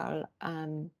artificial,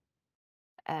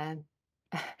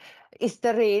 is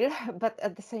the real, but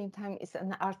at the same time, it's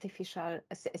an artificial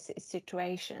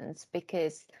situations,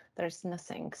 because there's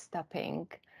nothing stopping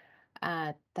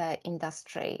the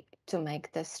industry to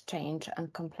make this change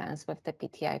and compliance with the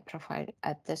PTI profile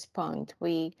at this point.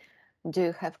 We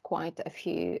do have quite a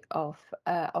few of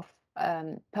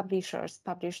publishers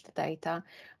published data,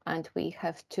 and we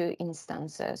have 2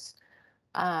 instances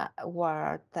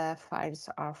where the files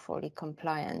are fully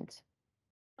compliant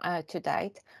to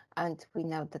date, and we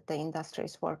know that the industry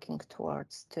is working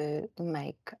towards to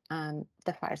make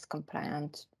the files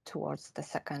compliant towards the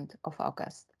 2nd of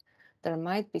August. There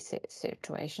might be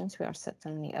situations, we are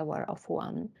certainly aware of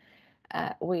one,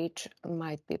 which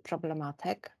might be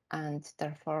problematic, and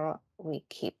therefore we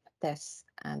keep this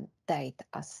date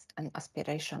as an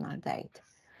aspirational date.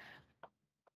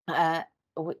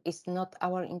 It's not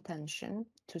our intention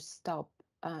to stop,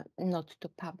 not to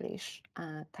publish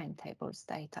timetables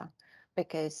data,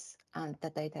 because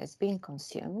the data is being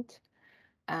consumed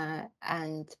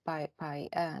and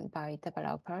by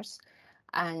developers,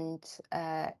 and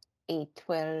it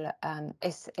will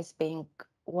is being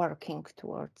working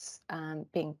towards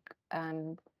being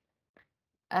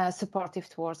supportive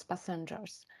towards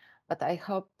passengers. But I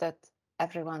hope that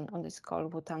everyone on this call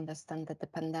would understand the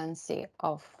dependency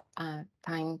of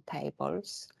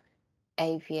timetables,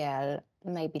 AVL,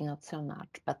 maybe not so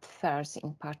much, but fares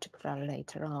in particular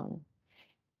later on.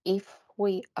 If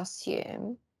we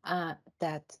assume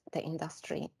that the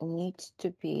industry needs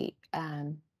to be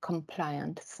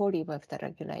compliant fully with the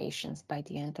regulations by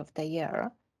the end of the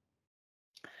year,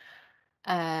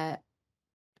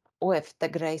 with the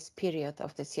grace period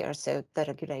of this year, so the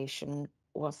regulation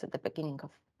was at the beginning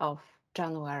of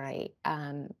January,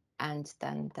 and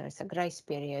then there is a grace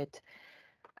period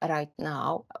right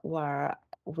now where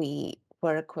we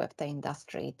work with the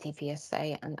industry.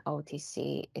 TVSA and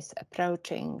OTC is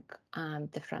approaching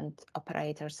different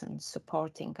operators and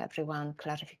supporting everyone.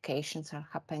 Clarifications are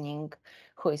happening,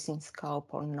 who is in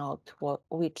scope or not,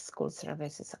 which school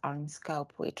services are in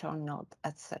scope, which are not,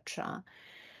 etc.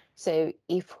 So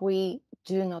if we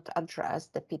do not address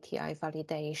the PTI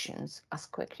validations as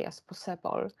quickly as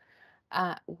possible,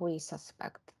 we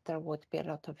suspect there would be a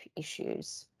lot of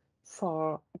issues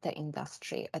for the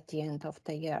industry at the end of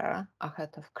the year, ahead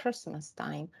of Christmas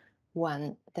time,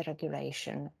 when the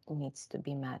regulation needs to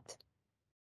be met.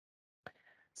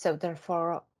 So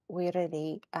therefore, we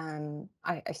really,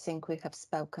 I think we have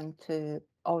spoken to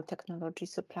all technology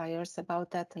suppliers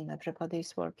about that, and everybody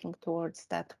is working towards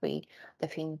that. We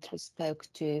definitely spoke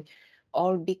to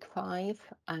all big five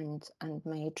and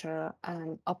major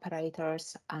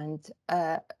operators, and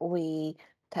we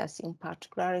test in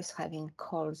particular is having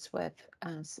calls with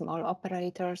small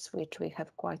operators, which we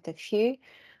have quite a few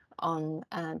on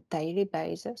a daily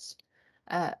basis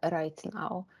right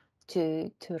now,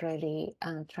 to really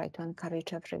try to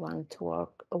encourage everyone to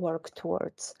work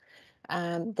towards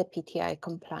the PTI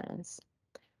compliance.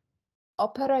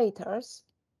 Operators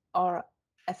are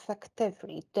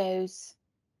effectively those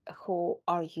who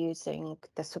are using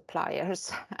the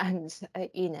suppliers, and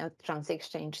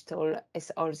TransXChange tool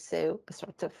is also a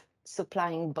sort of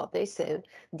supplying body, so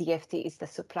DFT is the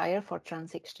supplier for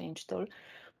TransXChange tool.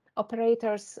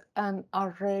 Operators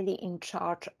are really in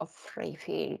charge of three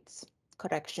fields,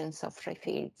 corrections of three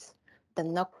fields: the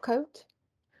NOC code,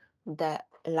 the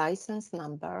license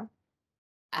number,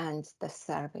 and the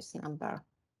service number,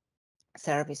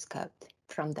 service code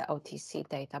from the OTC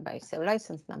database. So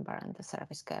license number and the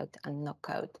service code, and NOC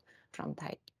code from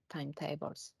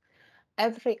timetables.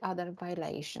 Every other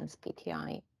violations,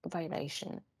 PTI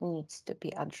violation, needs to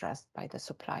be addressed by the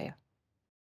supplier.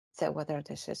 So whether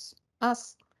this is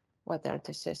us, whether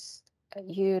this is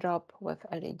Europe with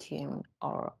Iridium,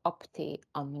 or Opti,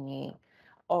 Omni,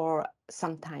 or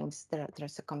sometimes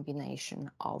there's a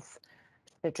combination of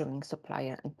scheduling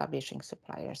supplier and publishing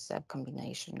suppliers, a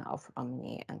combination of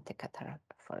Omni and Ticketer,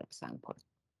 for example.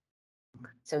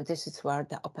 So this is where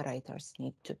the operators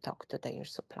need to talk to their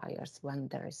suppliers when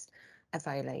there is a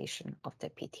violation of the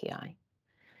PTI.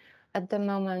 At the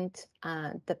moment,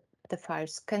 the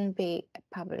files can be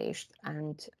published,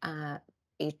 and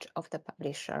each of the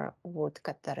publisher would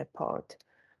get the report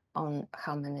on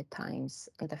how many times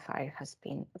the file has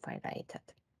been violated,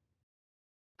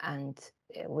 and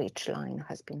which line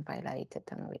has been violated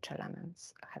and which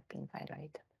elements have been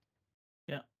violated.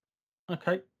 Yeah.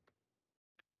 Okay.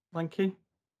 Thank you.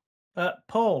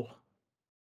 Paul.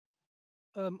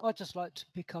 I'd just like to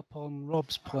pick up on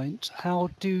Rob's point. How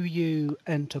do you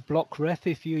enter block ref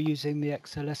if you're using the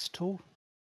XLS tool?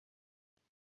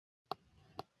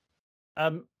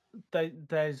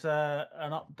 There's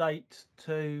an update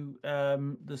to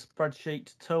the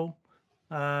spreadsheet tool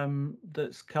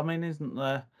that's coming, isn't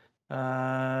there?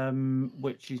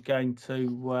 Which is going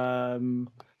to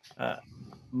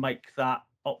make that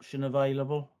option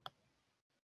available.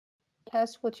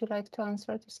 Tess, would you like to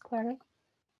answer this query,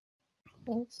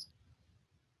 please?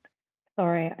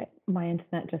 Sorry, my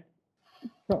internet just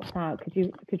dropped out. Could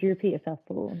you repeat yourself,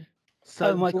 Paul?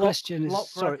 So my question is,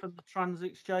 sorry, for the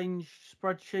TransXChange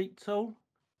spreadsheet tool.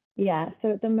 Yeah, so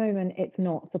at the moment it's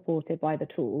not supported by the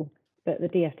tool, but the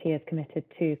DFT is committed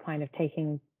to kind of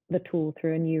taking the tool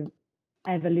through a new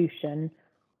evolution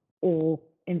or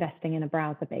investing in a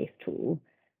browser-based tool.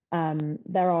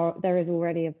 There is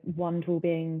already one tool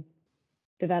being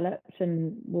developed,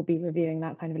 and we'll be reviewing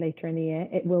that kind of later in the year.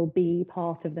 It will be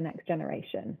part of the next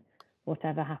generation,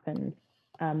 whatever happens,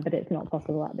 but it's not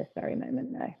possible at this very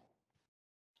moment, no.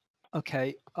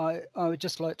 Okay, I would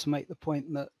just like to make the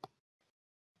point that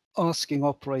asking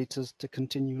operators to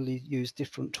continually use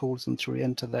different tools and to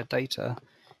re-enter their data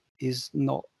is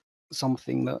not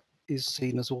something that is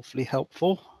seen as awfully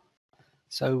helpful.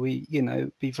 So we,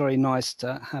 be very nice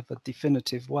to have a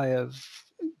definitive way of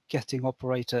getting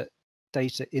operator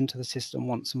data into the system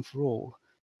once and for all.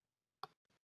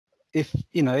 If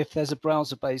there's a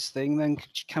browser-based thing, then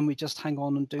can we just hang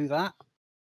on and do that?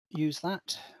 Use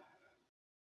that?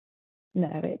 No,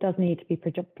 it does need to be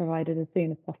provided as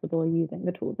soon as possible using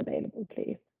the tools available,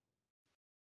 please.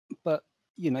 But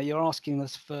you're asking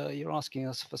us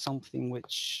for something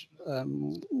which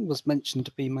was mentioned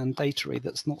to be mandatory,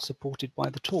 that's not supported by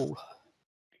the tool.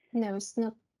 No, it's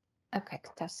not. Okay,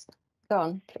 Tess, go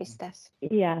on, please, Tess.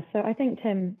 Yeah, so I think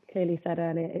Tim clearly said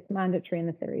earlier it's mandatory in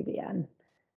the Theory VN,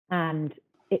 and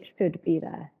it should be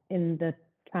there in the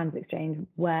TransXChange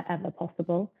wherever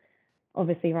possible.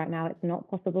 Obviously, right now it's not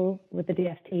possible with the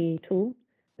DFT tool,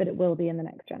 but it will be in the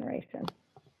next generation.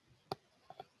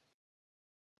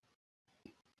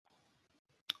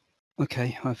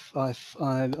 Okay,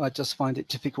 I just find it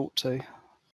difficult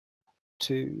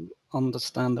to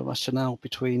understand the rationale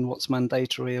between what's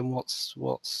mandatory and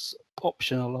what's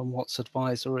optional and what's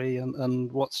advisory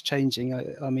and what's changing.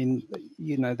 I mean,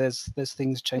 there's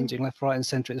things changing left, right, and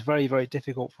centre. It's very, very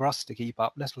difficult for us to keep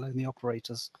up, let alone the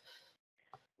operators.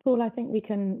 Paul, I think we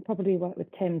can probably work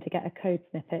with Tim to get a code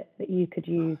snippet that you could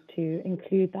use to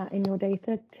include that in your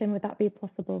data. Tim, would that be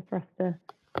possible for us to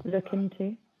look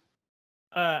into?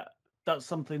 That's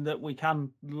something that we can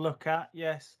look at,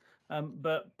 yes.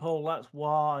 But Paul, that's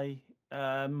why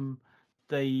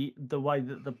the way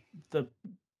that the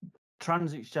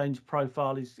TransXChange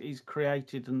profile is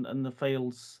created and the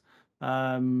fields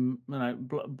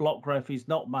block growth is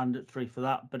not mandatory for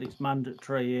that, but it's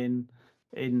mandatory in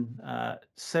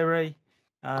Siri,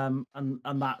 and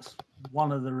that's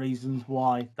one of the reasons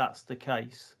why that's the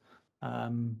case.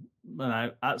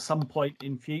 At some point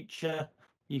in future,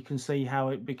 you can see how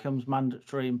it becomes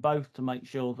mandatory in both to make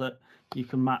sure that you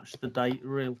can match the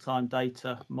real-time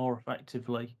data more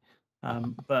effectively.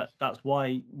 But that's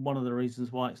one of the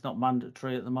reasons why it's not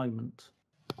mandatory at the moment.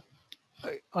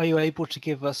 Are you able to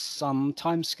give us some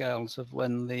timescales of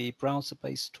when the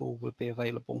browser-based tool will be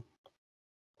available?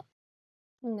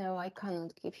 No, I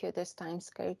cannot give you this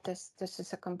timescale. This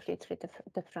is a completely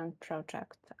different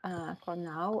project for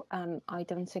now. I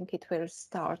don't think it will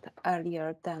start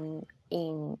earlier than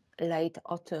in late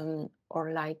autumn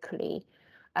or likely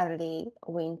early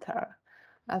winter.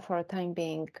 For the time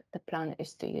being, the plan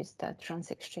is to use the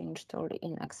TransXChange tool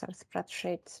in Excel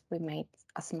spreadsheets. We made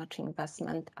as much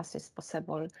investment as is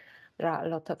possible. There are a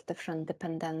lot of different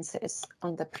dependencies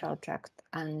on the project,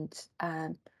 and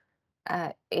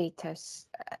it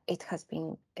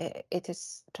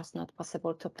is just not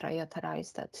possible to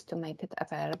prioritize that to make it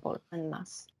available en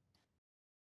masse.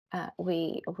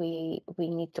 We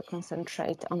need to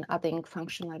concentrate on adding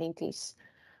functionalities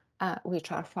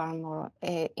which are far more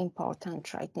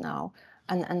important right now,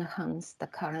 and enhance the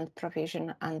current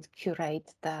provision and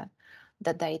curate the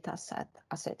data set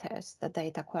as it is. The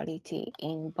data quality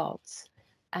in bots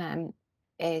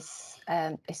is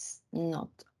not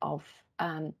of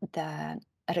the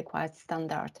required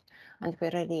standard, and we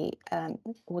really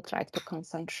would like to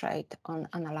concentrate on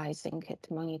analyzing it,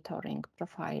 monitoring,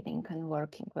 profiling, and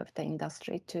working with the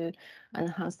industry to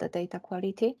enhance the data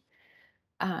quality.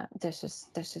 This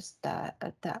is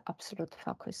the absolute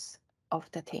focus of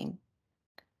the team,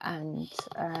 and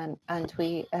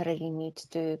we really need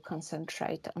to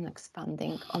concentrate on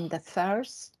expanding on the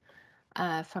first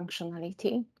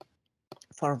functionality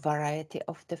for a variety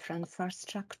of different first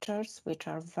structures, which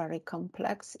are very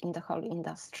complex in the whole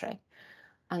industry,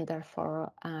 and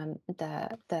therefore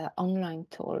the online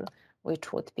tool,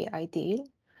 which would be ideal,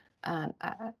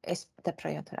 is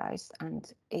deprioritized,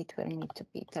 and it will need to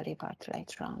be delivered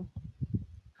later on.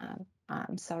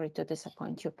 I'm sorry to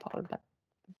disappoint you, Paul, but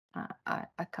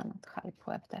I cannot help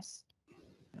with this.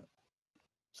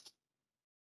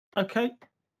 Okay,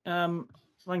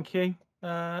 thank you.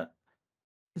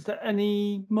 Is there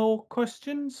any more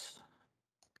questions?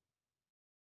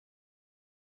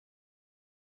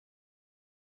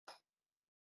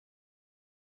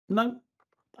 No?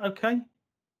 Okay.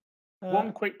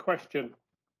 One quick question.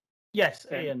 Yes,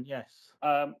 Ian, yes.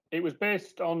 It was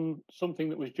based on something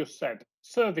that was just said.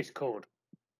 Service code.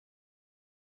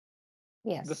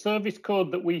 Yes. The service code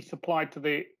that we supply to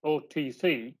the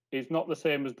OTC is not the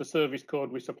same as the service code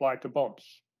we supply to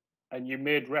bots. And you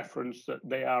made reference that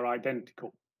they are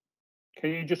identical.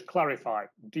 Can you just clarify,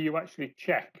 do you actually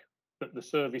check that the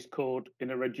service code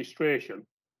in a registration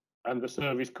and the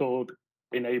service code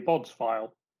in a BODS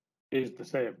file is the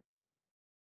same?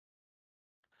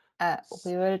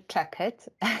 We will check it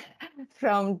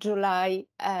from July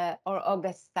or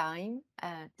August time.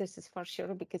 This is for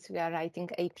sure, because we are writing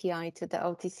API to the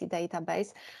OTC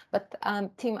database. But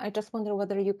Tim, I just wonder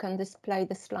whether you can display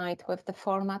the slide with the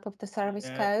format of the service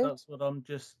code. That's what I'm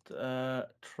just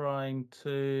trying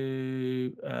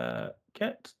to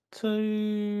get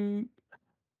to.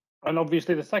 And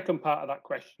obviously the second part of that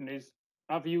question is,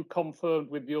 have you confirmed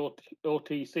with the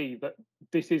OTC that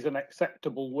this is an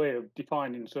acceptable way of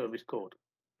defining service code?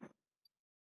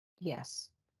 Yes.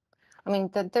 I mean,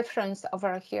 the difference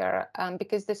over here,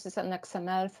 because this is an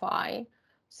XML file,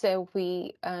 so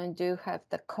we do have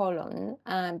the colon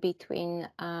between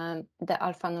the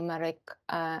alphanumeric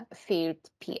field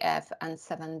PF and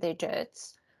 7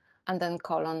 digits, and then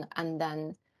colon, and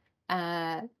then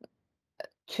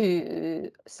 2,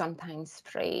 sometimes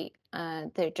 3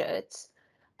 digits.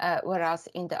 Whereas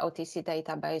in the OTC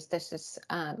database, this is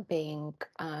being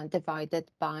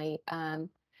divided by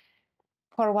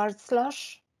forward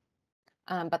slash.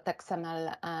 But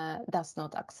XML does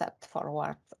not accept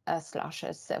forward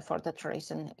slashes. For that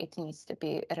reason, it needs to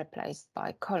be replaced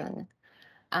by colon.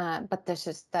 But this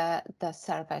is the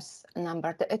service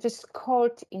number. It is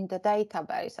called in the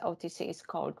database, OTC is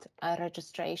called a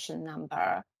registration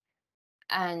number.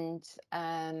 And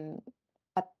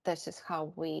but this is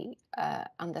how we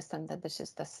understand that this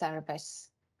is the service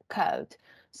code.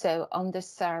 So on this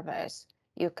service,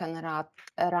 you can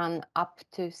run up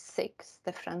to 6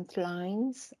 different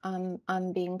lines,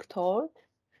 I'm being told.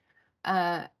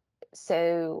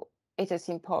 So it is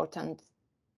important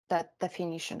that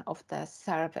definition of the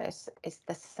service is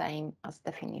the same as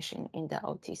definition in the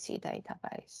OTC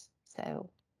database. So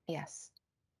yes.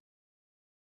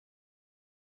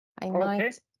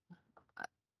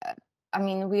 I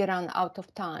mean, we ran out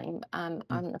of time.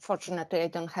 Unfortunately, I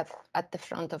don't have at the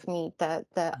front of me the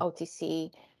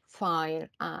OTC file,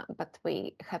 but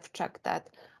we have checked that,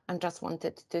 and just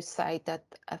wanted to say that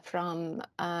from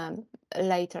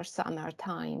later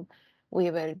summertime,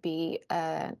 we will be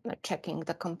checking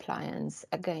the compliance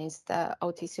against the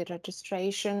OTC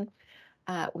registration.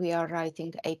 We are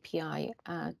writing API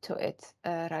to it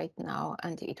right now,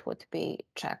 and it would be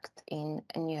checked in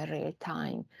near real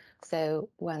time. So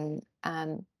when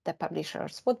the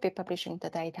publishers would be publishing the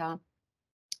data,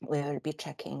 we will be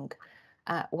checking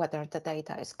whether the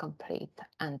data is complete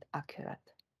and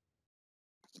accurate.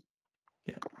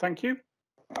 Yeah. Thank you.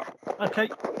 Okay,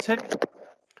 Tim.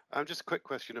 Just a quick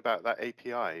question about that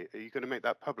API. Are you going to make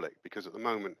that public? Because at the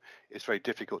moment, it's very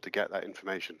difficult to get that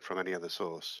information from any other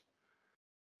source.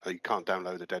 You can't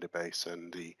download the database,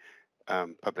 and the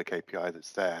public API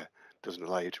that's there doesn't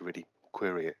allow you to really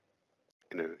query it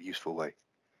in a useful way.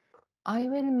 I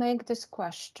will make this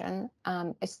question.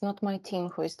 It's not my team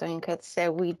who is doing it.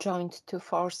 So we joined two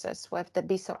forces with the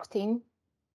BSOC team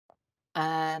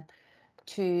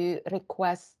to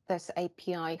request this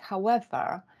API.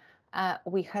 However,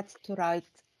 we had to write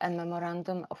a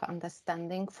memorandum of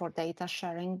understanding for data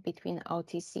sharing between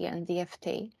OTC and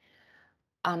DFT.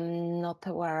 I'm not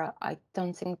aware. I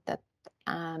don't think that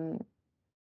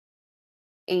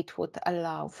it would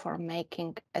allow for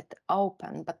making it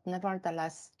open, but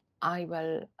nevertheless, I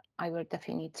will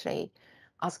definitely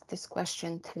ask this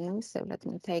question to him. So let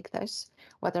me take this,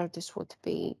 whether this would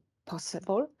be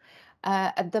possible.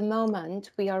 At the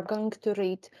moment, we are going to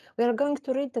read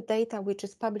the data which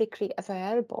is publicly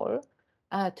available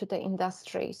to the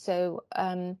industry. So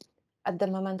at the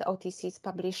moment, OTC is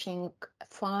publishing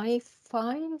 5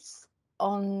 files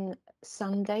on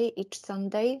Sunday, each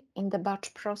Sunday in the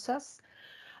batch process,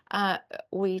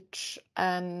 which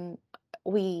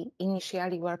we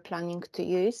initially were planning to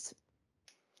use,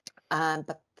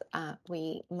 but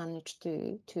we managed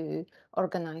to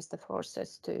organize the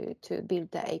forces to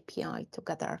build the API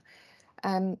together.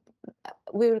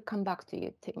 We will come back to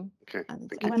you, Tim.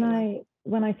 Okay.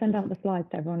 When I send out the slides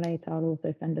to everyone later, I'll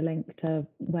also send a link to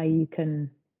where you can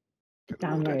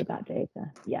download that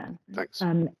data. Yeah. Thanks.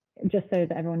 Just so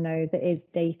that everyone knows, it is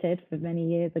dated for many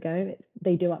years ago.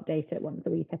 They do update it once a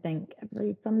week, I think,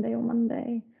 every Sunday or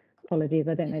Monday. Apologies,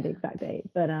 I don't know the exact date,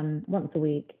 but once a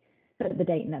week, but the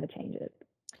date never changes.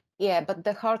 Yeah, but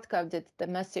the hard-coded, the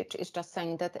message is just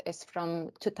saying that it's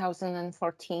from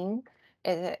 2014.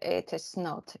 It is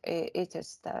not. It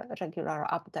is the regular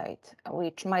update,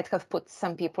 which might have put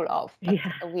some people off, but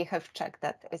we have checked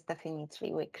that it's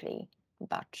definitely weekly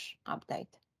batch update.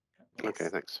 Okay,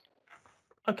 thanks.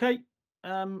 Okay,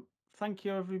 thank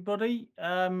you, everybody.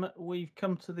 We've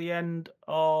come to the end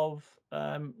of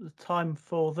the time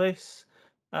for this.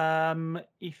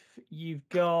 If you've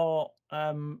got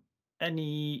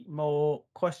any more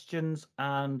questions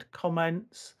and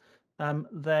comments,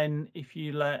 then if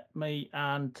you let me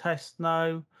and Tess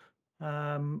know,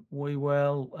 we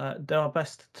will do our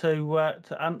best to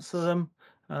answer them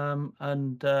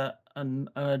and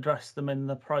address them in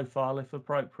the profile if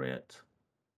appropriate.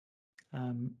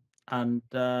 And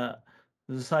as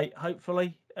I say,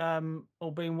 hopefully,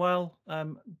 all being well,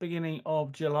 beginning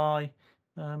of July,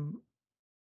 version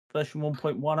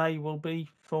 1.1A will be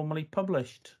formally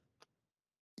published.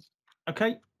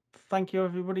 Okay, thank you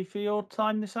everybody for your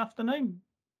time this afternoon.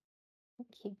 Thank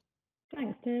you.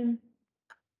 Thanks, Tim.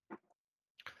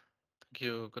 Thank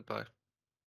you. Goodbye.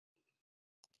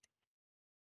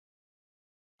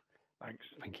 Thanks.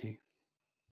 Thank you.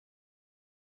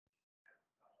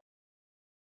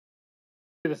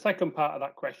 The second part of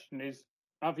that question is,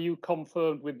 have you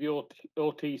confirmed with the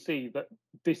OTC that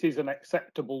this is an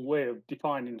acceptable way of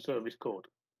defining service code?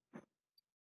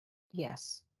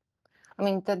 Yes. I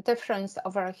mean, the difference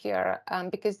over here,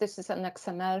 because this is an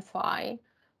XML file,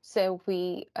 so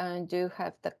we do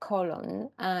have the colon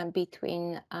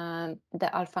between the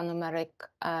alphanumeric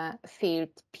field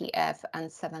PF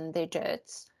and 7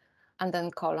 digits, and then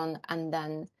colon, and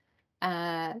then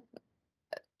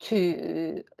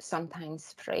 2,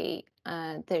 sometimes 3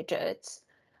 digits.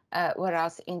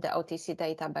 Whereas in the OTC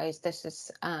database, this is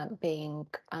being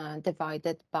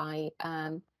divided by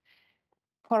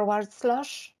forward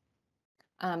slash.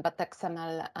 But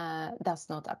XML does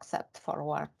not accept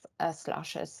forward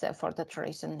slashes. So for that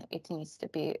reason, it needs to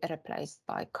be replaced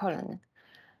by colon.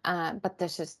 But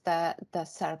this is the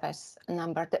service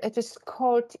number. It is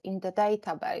called in the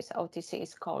database, OTC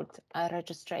is called a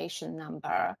registration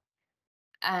number.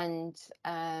 And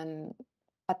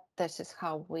but this is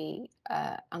how we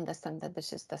understand that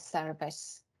this is the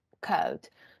service code.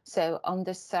 So on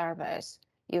this service,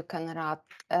 you can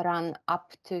run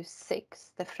up to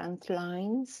 6 different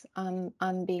lines,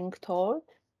 I'm being told.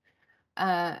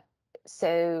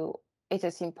 So it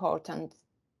is important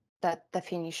that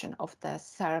definition of the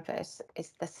service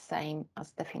is the same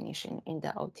as definition in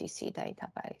the OTC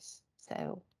database.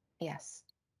 So yes.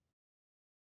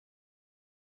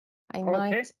 I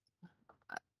might,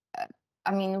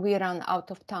 I mean, we ran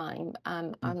out of time.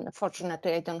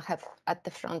 Unfortunately, I don't have at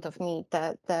the front of me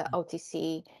the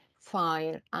OTC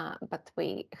file, but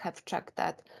we have checked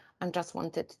that, and just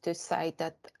wanted to say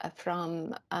that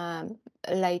from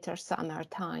later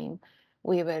summertime,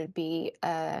 we will be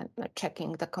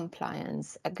checking the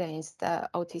compliance against the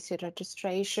OTC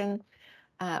registration.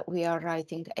 We are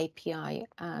writing API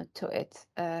to it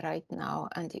right now,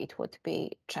 and it would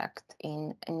be checked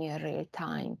in near real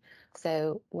time.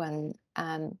 So when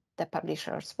the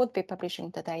publishers would be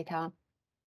publishing the data,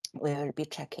 we will be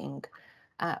checking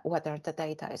whether the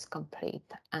data is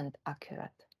complete and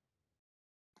accurate.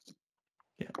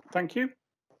 Yeah, thank you.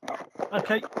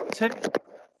 Okay, Tim.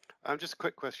 Just a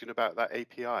quick question about that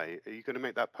API. Are you going to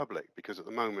make that public? Because at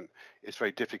the moment, it's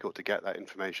very difficult to get that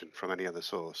information from any other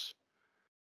source.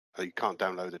 You can't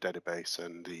download the database,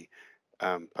 and the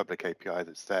public API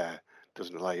that's there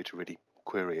doesn't allow you to really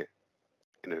query it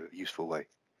in a useful way.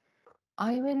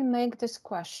 I will make this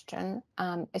question.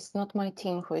 It's not my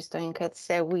team who is doing it.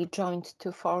 So we joined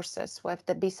two forces with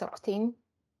the BSOC team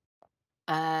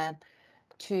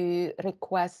to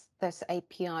request this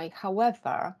API.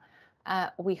 However,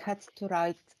 we had to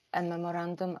write a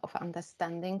memorandum of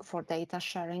understanding for data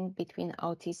sharing between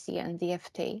OTC and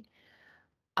DFT.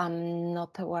 I'm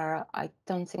not aware. I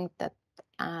don't think that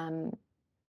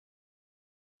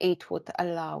it would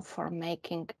allow for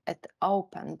making it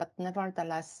open, but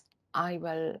nevertheless, I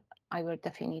will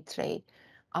definitely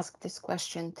ask this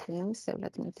question to him. So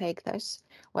let me take this,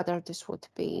 whether this would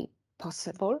be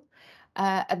possible.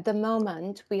 At the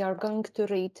moment, we are going to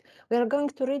read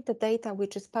the data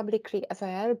which is publicly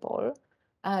available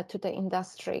to the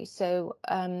industry. So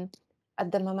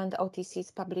at the moment, OTC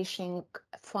is publishing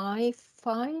 5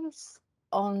 files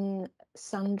on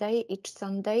Sunday, each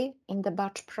Sunday in the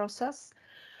batch process,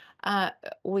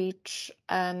 which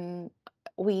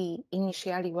we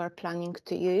initially were planning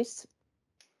to use,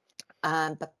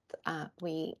 but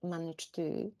we managed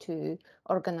to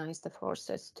organize the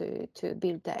forces to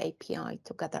build the API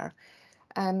together.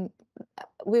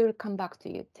 We will come back to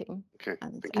you, Tim.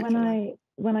 Okay.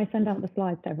 When I send out the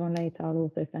slides to everyone later, I'll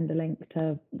also send a link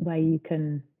to where you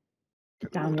can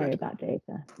download that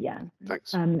data. Yeah.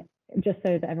 Thanks. Just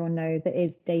so that everyone knows, it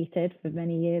is dated for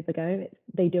many years ago.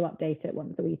 They do update it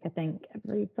once a week, I think,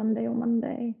 every Sunday or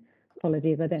Monday.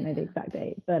 Apologies, I don't know the exact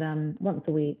date, but once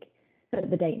a week, so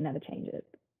the date never changes.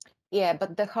 Yeah,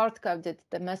 but the hard-coded,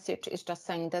 the message is just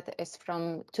saying that it's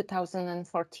from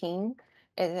 2014.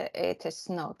 It is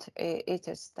not. It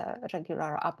is the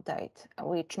regular update,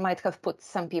 which might have put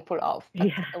some people off,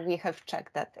 but we have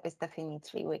checked that it's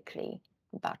definitely weekly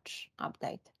batch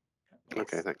update.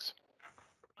 Okay, thanks.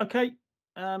 Okay,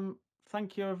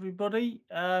 thank you, everybody.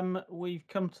 We've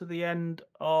come to the end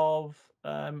of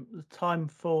the time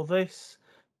for this.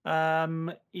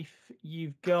 If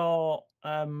you've got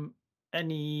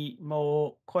any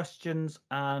more questions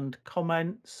and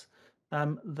comments,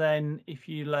 then if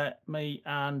you let me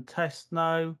and Tess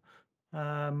know,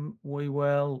 we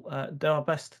will do our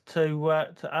best to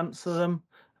answer them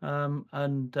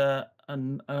and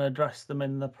address them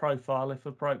in the profile if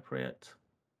appropriate.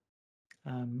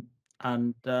 And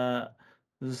as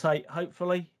I say,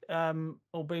 hopefully,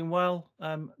 all being well,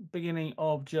 beginning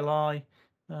of July,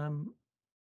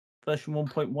 version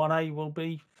 1.1A will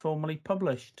be formally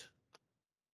published.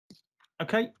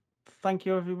 Okay, thank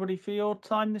you everybody for your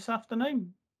time this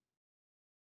afternoon.